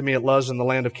appeared to me at Luz in the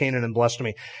land of Canaan and blessed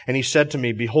me. And he said to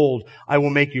me, behold, I will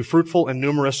make you fruitful and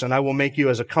numerous, and I will make you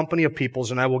as a company of peoples,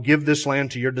 and I will give this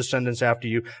land to your descendants after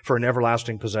you for an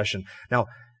everlasting possession. Now,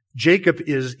 Jacob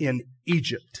is in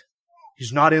Egypt.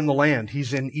 He's not in the land.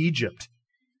 He's in Egypt.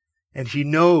 And he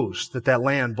knows that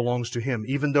land belongs to him,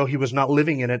 even though he was not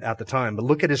living in it at the time. But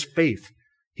look at his faith.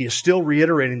 He is still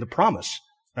reiterating the promise,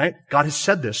 right? God has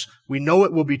said this. We know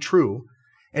it will be true.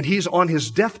 And he's on his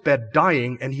deathbed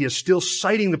dying, and he is still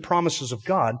citing the promises of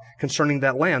God concerning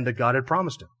that land that God had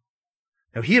promised him.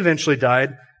 Now, he eventually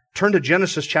died. Turn to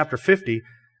Genesis chapter 50,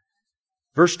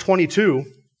 verse 22.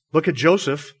 Look at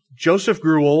Joseph. Joseph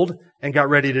grew old and got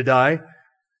ready to die.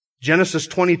 Genesis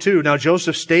 22, now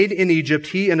Joseph stayed in Egypt,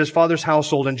 he and his father's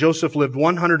household, and Joseph lived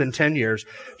 110 years.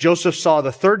 Joseph saw the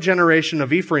 3rd generation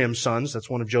of Ephraim's sons, that's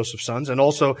one of Joseph's sons, and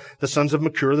also the sons of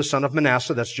Machir, the son of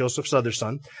Manasseh, that's Joseph's other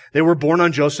son. They were born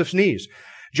on Joseph's knees.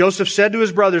 Joseph said to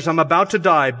his brothers, I'm about to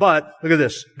die, but, look at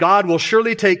this, God will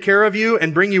surely take care of you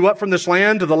and bring you up from this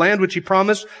land to the land which he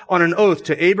promised on an oath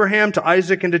to Abraham, to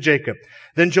Isaac, and to Jacob.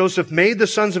 Then Joseph made the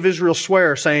sons of Israel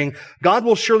swear, saying, God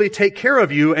will surely take care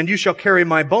of you, and you shall carry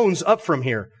my bones up from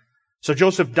here. So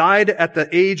Joseph died at the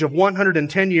age of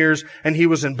 110 years, and he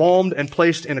was embalmed and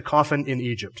placed in a coffin in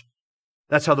Egypt.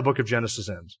 That's how the book of Genesis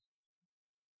ends.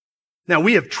 Now,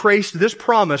 we have traced this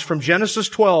promise from Genesis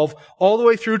 12 all the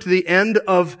way through to the end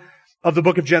of the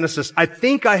book of Genesis. I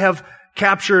think I have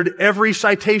captured every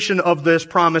citation of this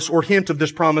promise or hint of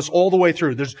this promise all the way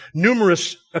through. There's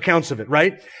numerous accounts of it,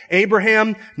 right?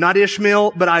 Abraham, not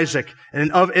Ishmael, but Isaac.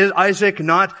 And of Isaac,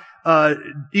 not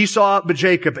Esau, but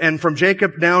Jacob. And from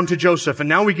Jacob down to Joseph. And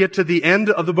now we get to the end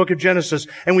of the book of Genesis.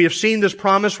 And we have seen this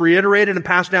promise reiterated and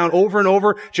passed down over and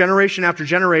over, generation after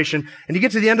generation. And you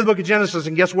get to the end of the book of Genesis,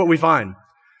 and guess what we find?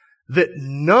 That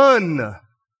none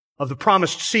of the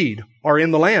promised seed are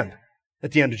in the land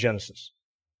at the end of Genesis.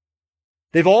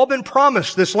 They've all been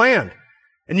promised this land.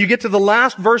 And you get to the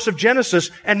last verse of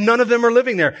Genesis, and none of them are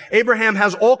living there. Abraham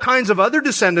has all kinds of other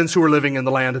descendants who are living in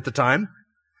the land at the time.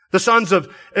 The sons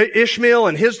of Ishmael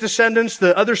and his descendants,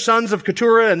 the other sons of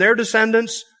Keturah and their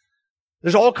descendants.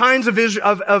 There's all kinds of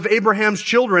Abraham's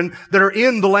children that are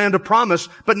in the land of promise,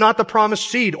 but not the promised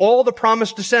seed. All the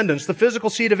promised descendants, the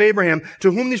physical seed of Abraham,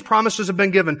 to whom these promises have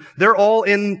been given, they're all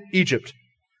in Egypt.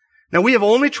 Now, we have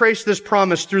only traced this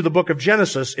promise through the book of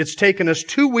Genesis. It's taken us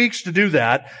 2 weeks to do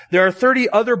that. There are 38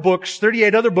 other books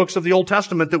of the Old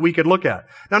Testament that we could look at.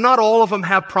 Now, not all of them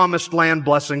have promised land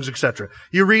blessings, etc.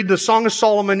 You read the Song of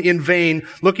Solomon in vain,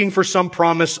 looking for some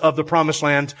promise of the promised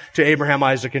land to Abraham,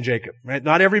 Isaac, and Jacob. Right?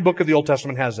 Not every book of the Old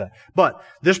Testament has that. But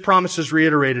this promise is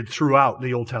reiterated throughout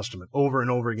the Old Testament, over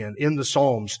and over again, in the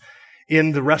Psalms,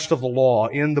 in the rest of the law,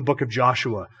 in the book of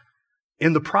Joshua,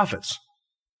 in the prophets.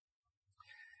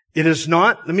 It is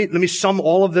not, let me sum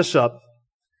all of this up.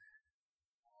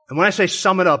 And when I say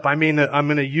sum it up, I mean that I'm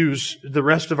going to use the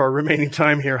rest of our remaining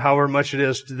time here, however much it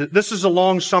is. This is a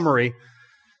long summary,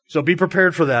 so be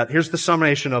prepared for that. Here's the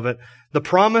summation of it. The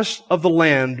promise of the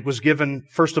land was given,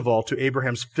 first of all, to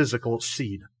Abraham's physical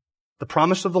seed. The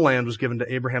promise of the land was given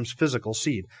to Abraham's physical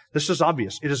seed. This is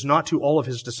obvious. It is not to all of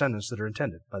his descendants that are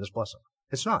intended by this blessing.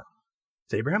 It's not.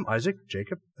 It's Abraham, Isaac,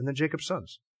 Jacob, and then Jacob's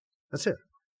sons. That's it.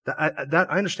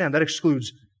 I understand that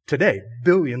excludes today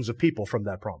billions of people from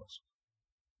that promise.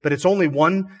 But it's only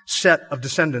one set of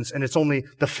descendants, and it's only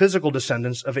the physical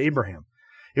descendants of Abraham.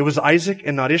 It was Isaac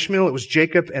and not Ishmael. It was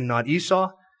Jacob and not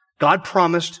Esau. God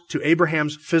promised to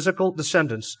Abraham's physical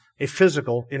descendants a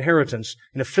physical inheritance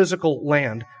in a physical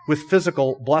land with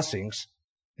physical blessings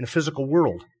in a physical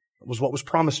world. It was what was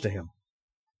promised to him.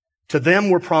 To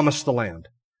them were promised the land.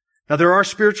 Now, there are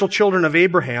spiritual children of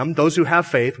Abraham, those who have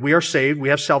faith. We are saved. We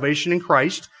have salvation in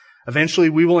Christ. Eventually,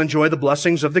 we will enjoy the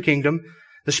blessings of the kingdom.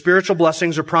 The spiritual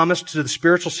blessings are promised to the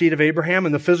spiritual seed of Abraham,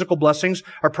 and the physical blessings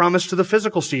are promised to the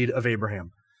physical seed of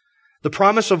Abraham. The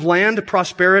promise of land,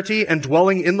 prosperity, and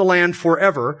dwelling in the land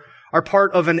forever are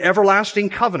part of an everlasting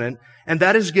covenant, and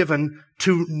that is given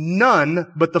to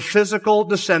none but the physical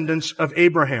descendants of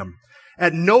Abraham.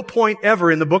 At no point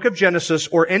ever in the book of Genesis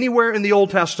or anywhere in the Old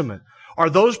Testament are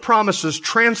those promises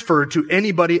transferred to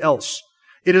anybody else.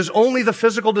 It is only the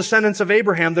physical descendants of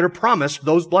Abraham that are promised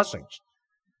those blessings,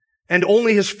 and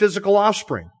only his physical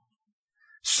offspring.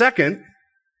 Second,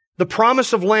 the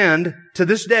promise of land to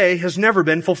this day has never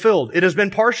been fulfilled. It has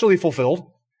been partially fulfilled,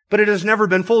 but it has never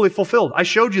been fully fulfilled. I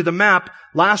showed you the map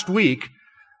last week.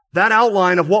 That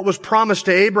outline of what was promised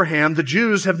to Abraham, the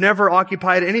Jews have never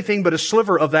occupied anything but a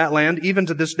sliver of that land, even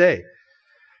to this day.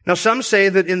 Now, some say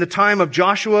that in the time of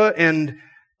Joshua and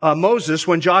Moses,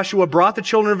 when Joshua brought the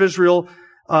children of Israel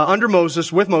under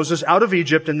Moses, with Moses, out of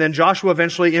Egypt, and then Joshua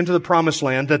eventually into the promised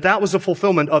land, that was a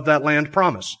fulfillment of that land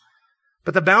promise.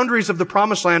 But the boundaries of the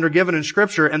promised land are given in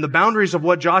Scripture, and the boundaries of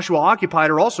what Joshua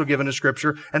occupied are also given in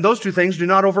Scripture, and those two things do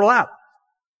not overlap.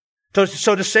 So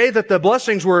to say that the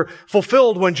blessings were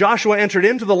fulfilled when Joshua entered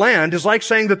into the land is like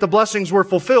saying that the blessings were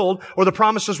fulfilled or the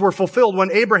promises were fulfilled when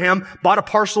Abraham bought a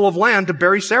parcel of land to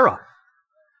bury Sarah.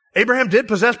 Abraham did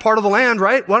possess part of the land,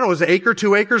 right? Well, it was an acre,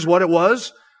 2 acres, what it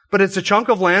was. But it's a chunk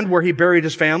of land where he buried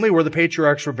his family, where the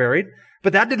patriarchs were buried.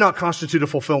 But that did not constitute a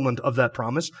fulfillment of that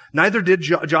promise. Neither did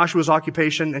Joshua's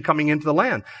occupation and coming into the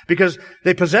land. Because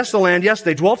they possessed the land, yes,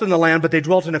 they dwelt in the land, but they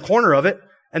dwelt in a corner of it,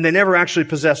 and they never actually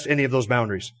possessed any of those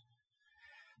boundaries.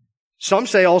 Some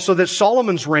say also that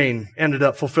Solomon's reign ended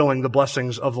up fulfilling the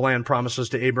blessings of the land promises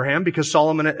to Abraham, because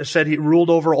Solomon said he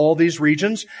ruled over all these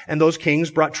regions, and those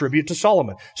kings brought tribute to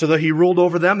Solomon. So that he ruled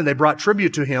over them and they brought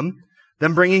tribute to him.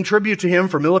 Them bringing tribute to him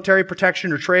for military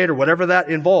protection or trade or whatever that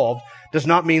involved does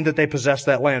not mean that they possessed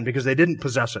that land, because they didn't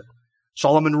possess it.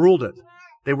 Solomon ruled it.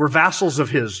 They were vassals of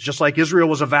his, just like Israel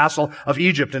was a vassal of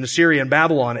Egypt and Assyria and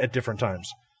Babylon at different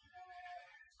times.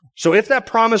 So if that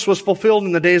promise was fulfilled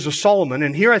in the days of Solomon,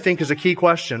 and here I think is a key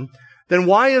question, then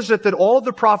why is it that all of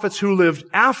the prophets who lived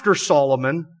after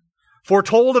Solomon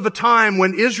foretold of a time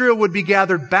when Israel would be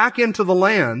gathered back into the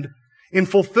land in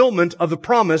fulfillment of the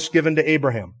promise given to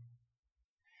Abraham?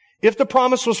 If the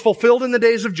promise was fulfilled in the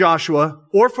days of Joshua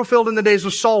or fulfilled in the days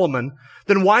of Solomon,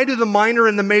 then why do the minor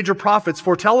and the major prophets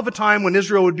foretell of a time when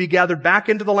Israel would be gathered back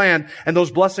into the land and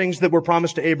those blessings that were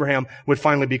promised to Abraham would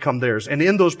finally become theirs? And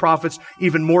in those prophets,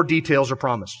 even more details are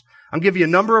promised. I'm going to give you a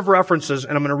number of references,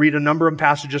 and I'm going to read a number of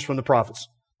passages from the prophets.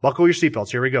 Buckle your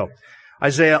seatbelts. Here we go.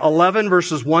 Isaiah 11,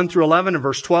 verses 1 through 11 and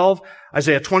verse 12.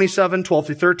 Isaiah 27, 12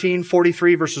 through 13.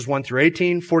 43, verses 1 through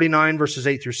 18. 49, verses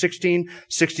 8 through 16.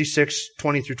 66,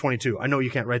 20 through 22. I know you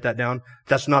can't write that down.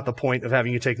 That's not the point of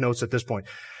having you take notes at this point.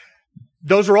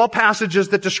 Those are all passages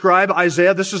that describe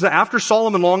Isaiah. This is after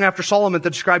Solomon, long after Solomon, that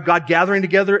describe God gathering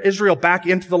together Israel back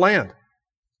into the land.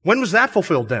 When was that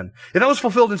fulfilled then? If that was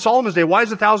fulfilled in Solomon's day, why is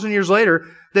 1,000 years later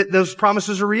that those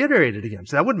promises are reiterated again?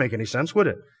 So that wouldn't make any sense, would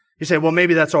it? You say, well,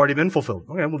 maybe that's already been fulfilled.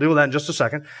 Okay, we'll deal with that in just a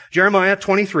second. Jeremiah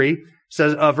 23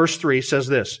 says, verse 3 says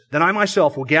this, "Then I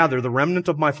myself will gather the remnant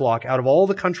of my flock out of all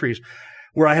the countries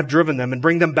where I have driven them, and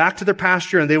bring them back to their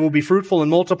pasture, and they will be fruitful and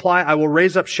multiply. I will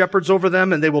raise up shepherds over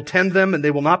them, and they will tend them, and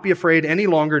they will not be afraid any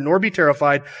longer, nor be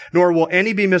terrified, nor will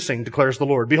any be missing, declares the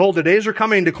Lord. Behold, the days are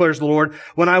coming, declares the Lord,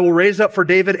 when I will raise up for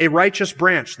David a righteous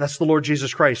branch," that's the Lord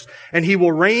Jesus Christ, "and he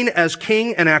will reign as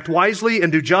king and act wisely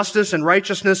and do justice and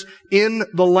righteousness in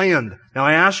the land." Now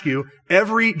I ask you,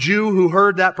 every Jew who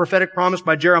heard that prophetic promise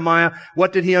by Jeremiah,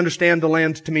 what did he understand the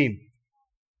land to mean?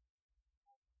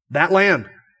 That land.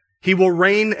 He will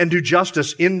reign and do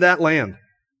justice in that land.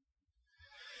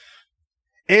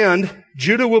 "And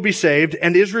Judah will be saved,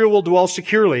 and Israel will dwell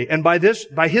securely, and by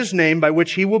his name, by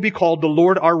which he will be called the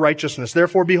Lord our righteousness.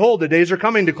 Therefore, behold, the days are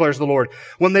coming, declares the Lord,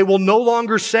 when they will no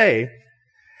longer say,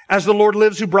 'As the Lord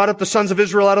lives who brought up the sons of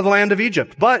Israel out of the land of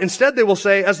Egypt.' But instead they will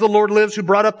say, 'As the Lord lives who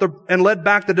brought up and led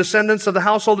back the descendants of the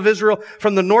household of Israel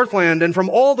from the northland and from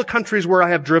all the countries where I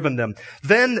have driven them.'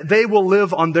 Then they will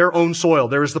live on their own soil."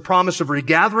 There is the promise of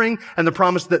regathering and the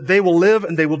promise that they will live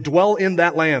and they will dwell in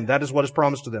that land. That is what is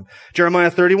promised to them. Jeremiah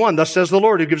 31, "Thus says the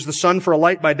Lord, who gives the sun for a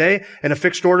light by day and a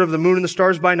fixed order of the moon and the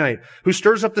stars by night, who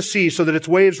stirs up the sea so that its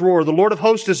waves roar. The Lord of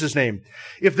hosts is his name."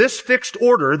 If this fixed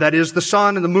order, that is the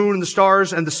sun and the moon and the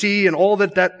stars and the sea and all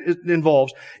that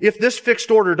involves, if this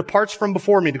fixed order departs from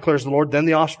before me, declares the Lord, then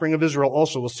the offspring of Israel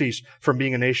also will cease from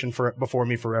being a nation before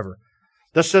me forever.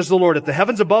 Thus says the Lord, "If the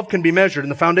heavens above can be measured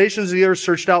and the foundations of the earth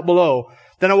searched out below,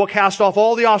 then I will cast off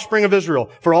all the offspring of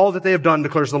Israel for all that they have done,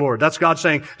 declares the Lord." That's God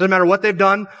saying, doesn't matter what they've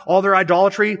done, all their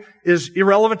idolatry is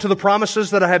irrelevant to the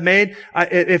promises that I have made.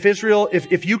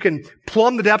 If you can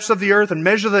plumb the depths of the earth and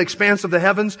measure the expanse of the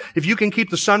heavens, if you can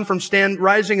keep the sun from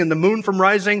rising and the moon from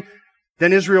rising,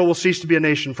 then Israel will cease to be a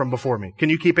nation from before me. Can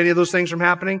you keep any of those things from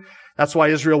happening? That's why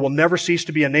Israel will never cease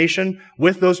to be a nation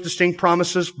with those distinct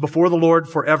promises before the Lord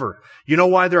forever. You know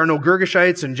why there are no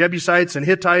Girgashites and Jebusites and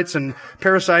Hittites and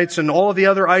Perizzites and all of the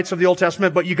other ites of the Old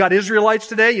Testament, but you got Israelites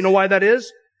today? You know why that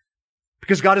is?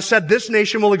 Because God has said this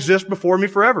nation will exist before me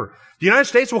forever. The United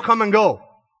States will come and go.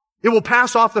 It will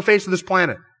pass off the face of this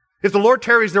planet. If the Lord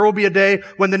tarries, there will be a day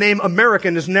when the name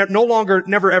American is no longer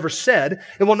never ever said.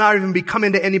 It will not even come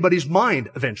into anybody's mind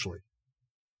eventually.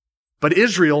 But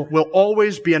Israel will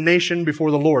always be a nation before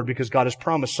the Lord because God has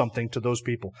promised something to those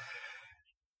people.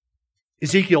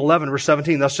 Ezekiel 11, verse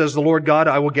 17, "Thus says the Lord God,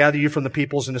 I will gather you from the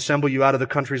peoples and assemble you out of the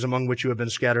countries among which you have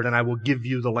been scattered, and I will give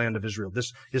you the land of Israel."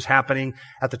 This is happening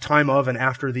at the time of and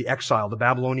after the exile, the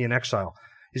Babylonian exile.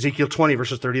 Ezekiel 20,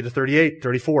 verses 30 to 38,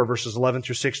 34, verses 11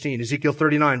 through 16. Ezekiel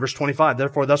 39, verse 25.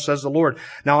 "Therefore, thus says the Lord,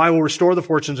 now I will restore the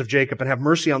fortunes of Jacob and have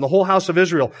mercy on the whole house of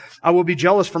Israel. I will be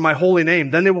jealous for my holy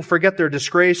name. Then they will forget their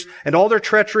disgrace and all their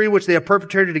treachery which they have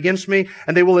perpetrated against me,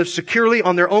 and they will live securely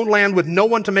on their own land with no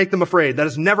one to make them afraid." That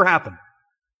has never happened.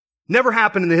 Never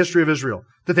happened in the history of Israel,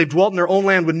 that they've dwelt in their own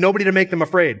land with nobody to make them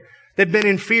afraid. They've been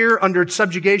in fear under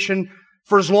subjugation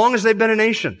for as long as they've been a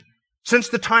nation. Since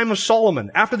the time of Solomon.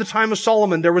 After the time of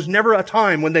Solomon, there was never a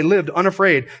time when they lived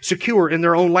unafraid, secure in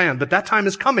their own land. But that time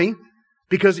is coming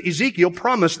because Ezekiel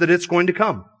promised that it's going to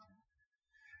come.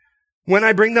 "When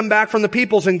I bring them back from the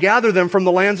peoples and gather them from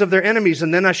the lands of their enemies,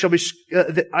 and then I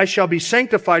shall be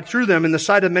sanctified through them in the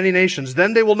sight of many nations.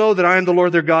 Then they will know that I am the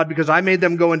Lord their God, because I made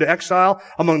them go into exile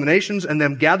among the nations and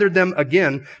then gathered them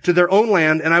again to their own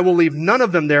land, and I will leave none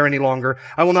of them there any longer.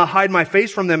 I will not hide my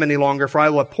face from them any longer, for I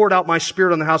will have poured out my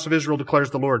spirit on the house of Israel, declares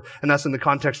the Lord." And that's in the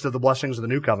context of the blessings of the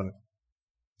new covenant.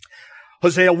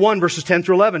 Hosea 1, verses 10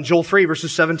 through 11. Joel 3,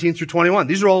 verses 17 through 21.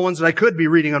 These are all the ones that I could be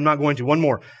reading. I'm not going to. One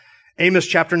more. Amos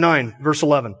chapter 9, verse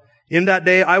 11. "In that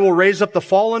day I will raise up the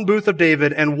fallen booth of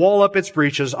David and wall up its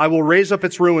breaches. I will raise up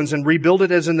its ruins and rebuild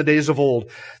it as in the days of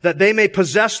old, that they may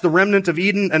possess the remnant of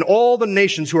Eden and all the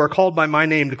nations who are called by my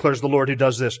name, declares the Lord who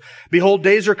does this. Behold,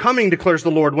 days are coming, declares the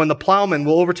Lord, when the plowman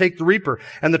will overtake the reaper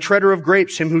and the treader of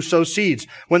grapes, him who sows seeds,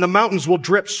 when the mountains will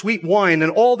drip sweet wine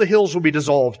and all the hills will be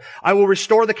dissolved. I will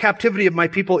restore the captivity of my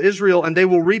people Israel, and they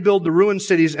will rebuild the ruined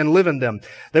cities and live in them.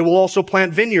 They will also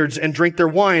plant vineyards and drink their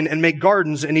wine and make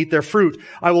gardens and eat their fruit.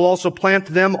 I will also plant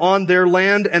them on their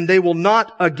land, and they will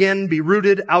not again be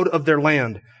rooted out of their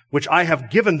land, which I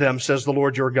have given them, says the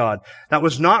Lord your God." That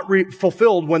was not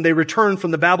fulfilled when they returned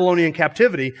from the Babylonian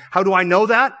captivity. How do I know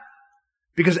that?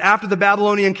 Because after the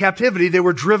Babylonian captivity, they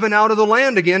were driven out of the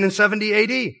land again in 70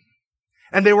 AD.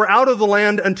 And they were out of the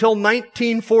land until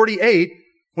 1948,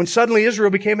 when suddenly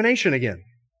Israel became a nation again.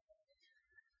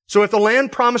 So if the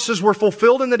land promises were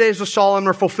fulfilled in the days of Solomon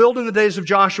or fulfilled in the days of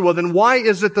Joshua, then why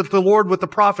is it that the Lord with the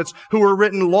prophets who were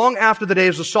written long after the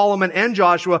days of Solomon and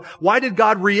Joshua, why did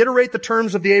God reiterate the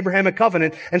terms of the Abrahamic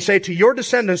covenant and say, to your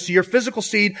descendants, to your physical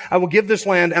seed, I will give this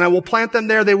land and I will plant them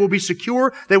there. They will be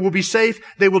secure. They will be safe.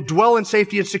 They will dwell in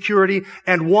safety and security.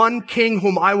 And one king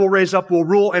whom I will raise up will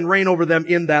rule and reign over them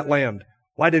in that land.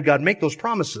 Why did God make those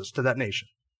promises to that nation?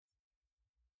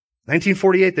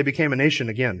 1948, they became a nation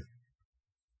again.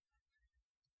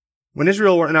 When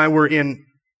Deidre and I were in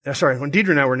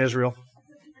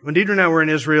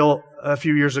Israel a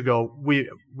few years ago, we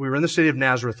were in the city of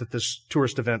Nazareth at this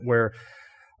tourist event where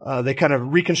they kind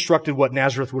of reconstructed what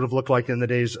Nazareth would have looked like in the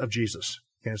days of Jesus.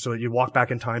 Okay, so you walk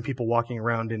back in time, people walking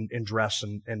around in dress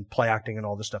and play acting and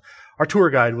all this stuff. Our tour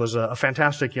guide was a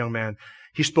fantastic young man.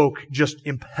 He spoke just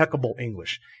impeccable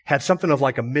English, had something of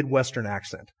like a Midwestern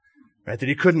accent, right, that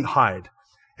he couldn't hide.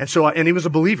 And he was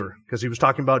a believer because he was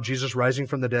talking about Jesus rising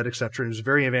from the dead, etc. He was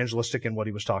very evangelistic in what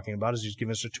he was talking about as he was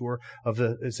giving us a tour of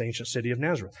this ancient city of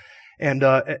Nazareth. And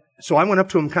so I went up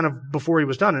to him kind of before he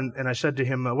was done, and I said to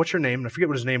him, what's your name? And I forget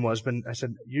what his name was, but I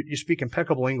said, you speak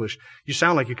impeccable English. You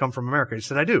sound like you come from America. He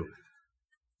said, I do.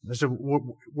 I said,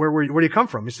 where do you come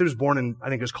from? He said he was born in, I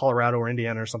think it was Colorado or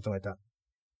Indiana or something like that.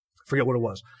 I forget what it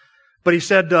was. But he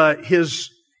said, I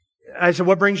said,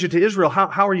 what brings you to Israel?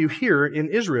 How are you here in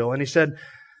Israel? And he said,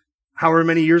 however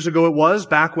many years ago it was,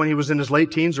 back when he was in his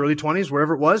late teens, early 20s,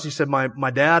 wherever it was, he said,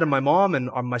 my dad and my mom and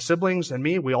my siblings and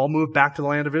me, we all moved back to the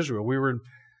land of Israel. We were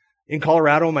in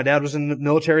Colorado. My dad was in the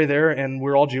military there, and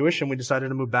we're all Jewish, and we decided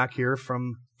to move back here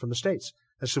from the States.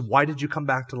 I said, why did you come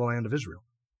back to the land of Israel?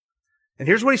 And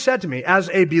here's what he said to me. As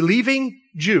a believing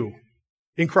Jew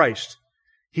in Christ,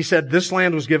 he said, this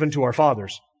land was given to our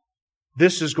fathers.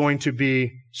 This is going to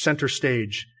be center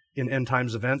stage in end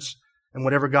times events, and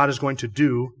whatever God is going to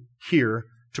do here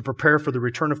to prepare for the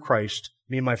return of Christ,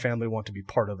 me and my family want to be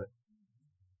part of it.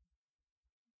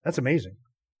 That's amazing.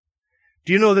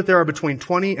 Do you know that there are between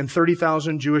 20 and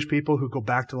 30,000 Jewish people who go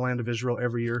back to the land of Israel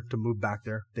every year to move back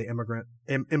there? They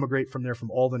immigrate from there from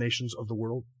all the nations of the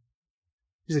world.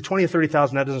 You say 20 or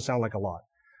 30,000, that doesn't sound like a lot.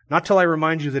 Not till I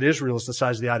remind you that Israel is the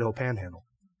size of the Idaho Panhandle.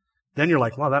 Then you're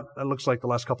like, wow, that looks like the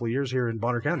last couple of years here in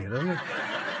Bonner County, doesn't it?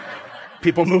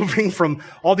 People moving from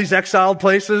all these exiled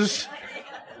places,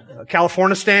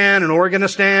 Californistan and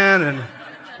Oregonistan and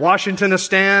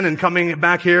Washingtonistan, and coming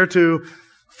back here to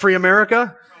free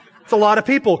America. It's a lot of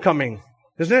people coming,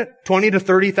 isn't it? 20 to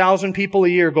 30,000 people a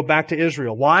year go back to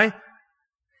Israel. Why?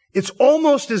 It's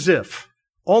almost as if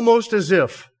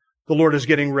the Lord is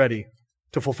getting ready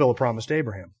to fulfill a promise to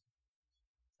Abraham.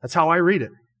 That's how I read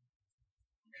it.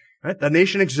 Right? The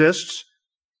nation exists.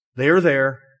 They are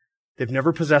there. They've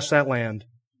never possessed that land.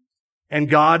 And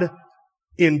God,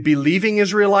 in believing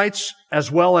Israelites as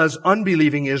well as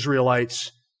unbelieving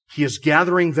Israelites, He is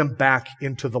gathering them back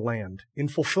into the land in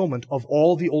fulfillment of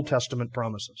all the Old Testament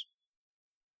promises.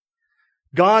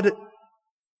 God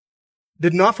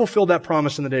did not fulfill that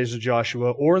promise in the days of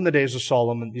Joshua or in the days of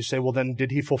Solomon. You say, well, then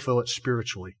did He fulfill it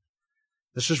spiritually?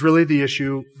 This is really the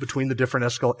issue between the different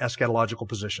eschatological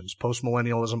positions,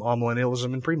 postmillennialism,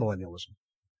 amillennialism, and premillennialism.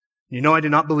 You know, I do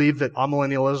not believe that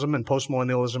amillennialism and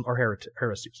postmillennialism are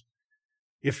heresies.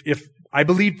 If I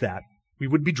believed that, we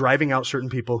would be driving out certain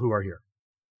people who are here.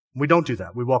 We don't do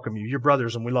that. We welcome you. You're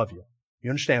brothers and we love you. You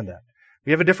understand that.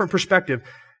 We have a different perspective.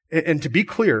 And to be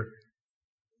clear,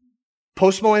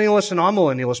 postmillennialists and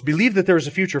amillennialists believe that there is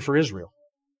a future for Israel.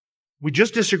 We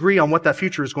just disagree on what that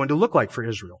future is going to look like for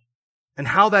Israel and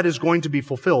how that is going to be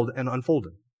fulfilled and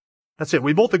unfolded. That's it.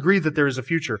 We both agree that there is a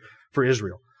future for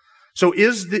Israel. So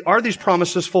are these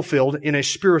promises fulfilled in a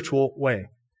spiritual way?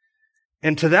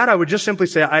 And to that, I would just simply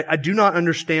say, I do not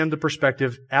understand the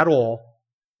perspective at all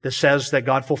that says that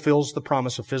God fulfills the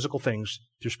promise of physical things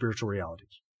through spiritual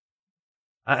realities.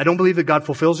 I don't believe that God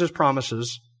fulfills His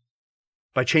promises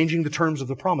by changing the terms of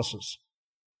the promises.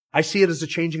 I see it as a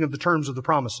changing of the terms of the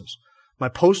promises. My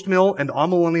post-mill and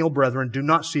amillennial brethren do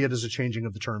not see it as a changing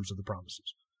of the terms of the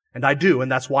promises. And I do,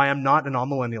 and that's why I'm not an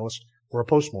amillennialist or a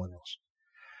postmillennialist.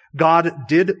 God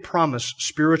did promise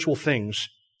spiritual things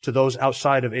to those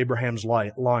outside of Abraham's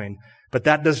line, but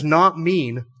that does not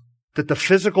mean that the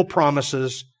physical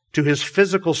promises to His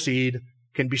physical seed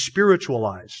can be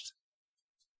spiritualized.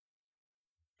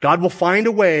 God will find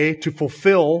a way to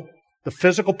fulfill the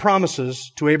physical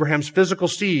promises to Abraham's physical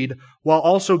seed while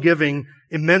also giving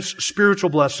immense spiritual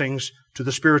blessings to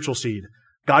the spiritual seed.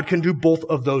 God can do both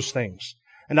of those things.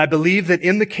 And I believe that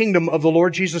in the kingdom of the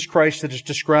Lord Jesus Christ that is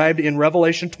described in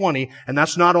Revelation 20, and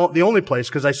that's not the only place,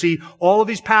 because I see all of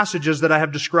these passages that I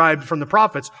have described from the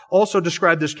prophets also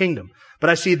describe this kingdom. But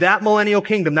I see that millennial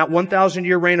kingdom, that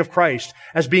 1,000-year reign of Christ,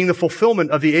 as being the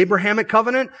fulfillment of the Abrahamic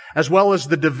covenant, as well as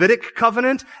the Davidic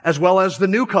covenant, as well as the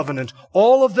new covenant.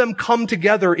 All of them come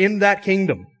together in that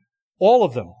kingdom. All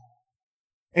of them.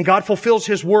 And God fulfills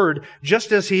His word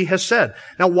just as He has said.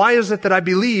 Now, why is it that I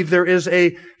believe there is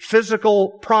a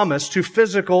physical promise to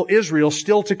physical Israel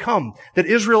still to come? That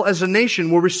Israel as a nation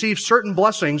will receive certain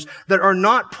blessings that are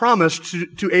not promised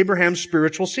to Abraham's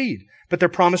spiritual seed, but they're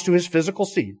promised to his physical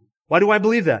seed. Why do I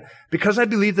believe that? Because I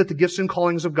believe that the gifts and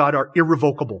callings of God are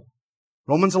irrevocable.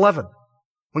 Romans 11.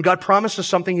 When God promises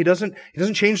something, He doesn't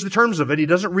change the terms of it. He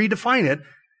doesn't redefine it.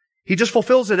 He just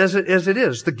fulfills it as it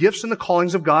is. The gifts and the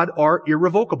callings of God are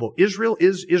irrevocable. Israel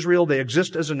is Israel. They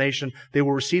exist as a nation. They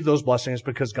will receive those blessings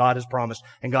because God has promised.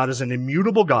 And God is an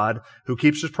immutable God who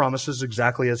keeps His promises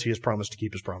exactly as He has promised to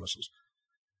keep His promises.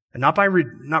 And not by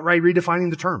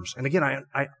redefining the terms. And again,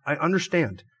 I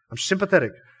understand. I'm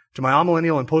sympathetic to my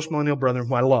amillennial and postmillennial brethren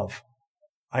whom I love.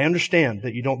 I understand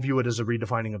that you don't view it as a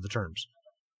redefining of the terms.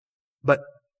 But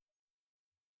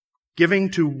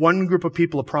giving to one group of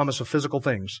people a promise of physical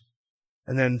things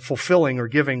and then fulfilling or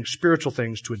giving spiritual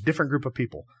things to a different group of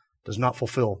people does not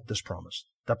fulfill this promise.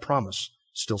 That promise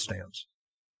still stands.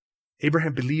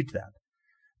 Abraham believed that.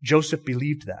 Joseph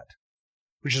believed that,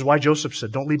 which is why Joseph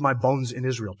said, don't leave my bones in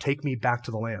Israel. Take me back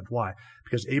to the land. Why?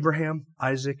 Because Abraham,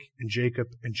 Isaac, and Jacob,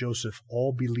 and Joseph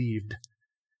all believed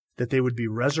that they would be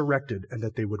resurrected and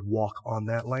that they would walk on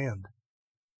that land.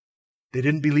 They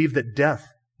didn't believe that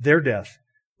their death,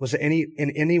 was in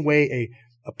any way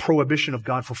a prohibition of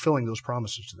God fulfilling those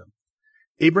promises to them.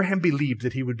 Abraham believed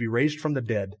that he would be raised from the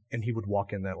dead and he would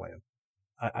walk in that land.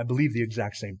 I believe the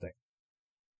exact same thing.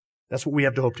 That's what we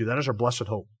have to hope to. That is our blessed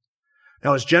hope.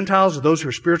 Now, as Gentiles, as those who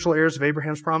are spiritual heirs of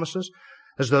Abraham's promises,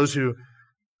 as those who've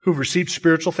received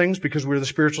spiritual things because we're the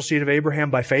spiritual seed of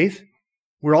Abraham by faith,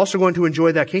 we're also going to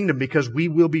enjoy that kingdom because we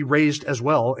will be raised as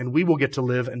well, and we will get to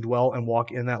live and dwell and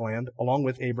walk in that land along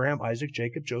with Abraham, Isaac,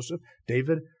 Jacob, Joseph,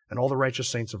 David, and all the righteous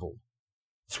saints of old.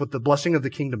 That's what the blessing of the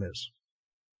kingdom is.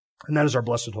 And that is our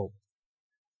blessed hope.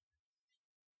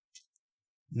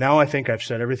 Now I think I've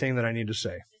said everything that I need to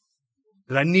say.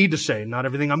 That I need to say. Not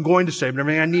everything I'm going to say, but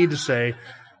everything I need to say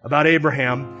about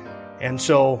Abraham. And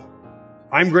so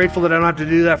I'm grateful that I don't have to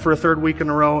do that for a third week in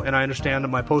a row, and I understand that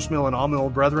my post-mill and all-mill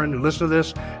brethren who listen to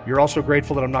this, you're also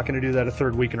grateful that I'm not going to do that a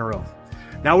third week in a row.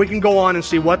 Now we can go on and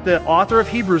see what the author of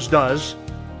Hebrews does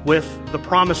with the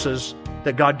promises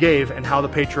that God gave and how the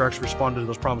patriarchs responded to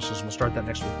those promises. We'll start that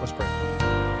next week. Let's pray.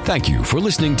 Thank you for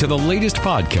listening to the latest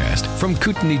podcast from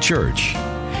Kootenai Church.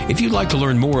 If you'd like to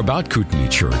learn more about Kootenai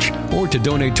Church or to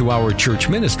donate to our church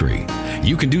ministry,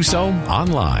 you can do so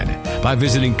online by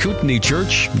visiting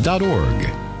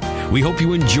kootenaichurch.org. We hope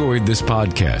you enjoyed this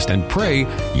podcast and pray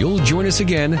you'll join us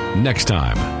again next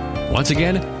time. Once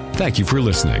again, thank you for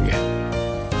listening.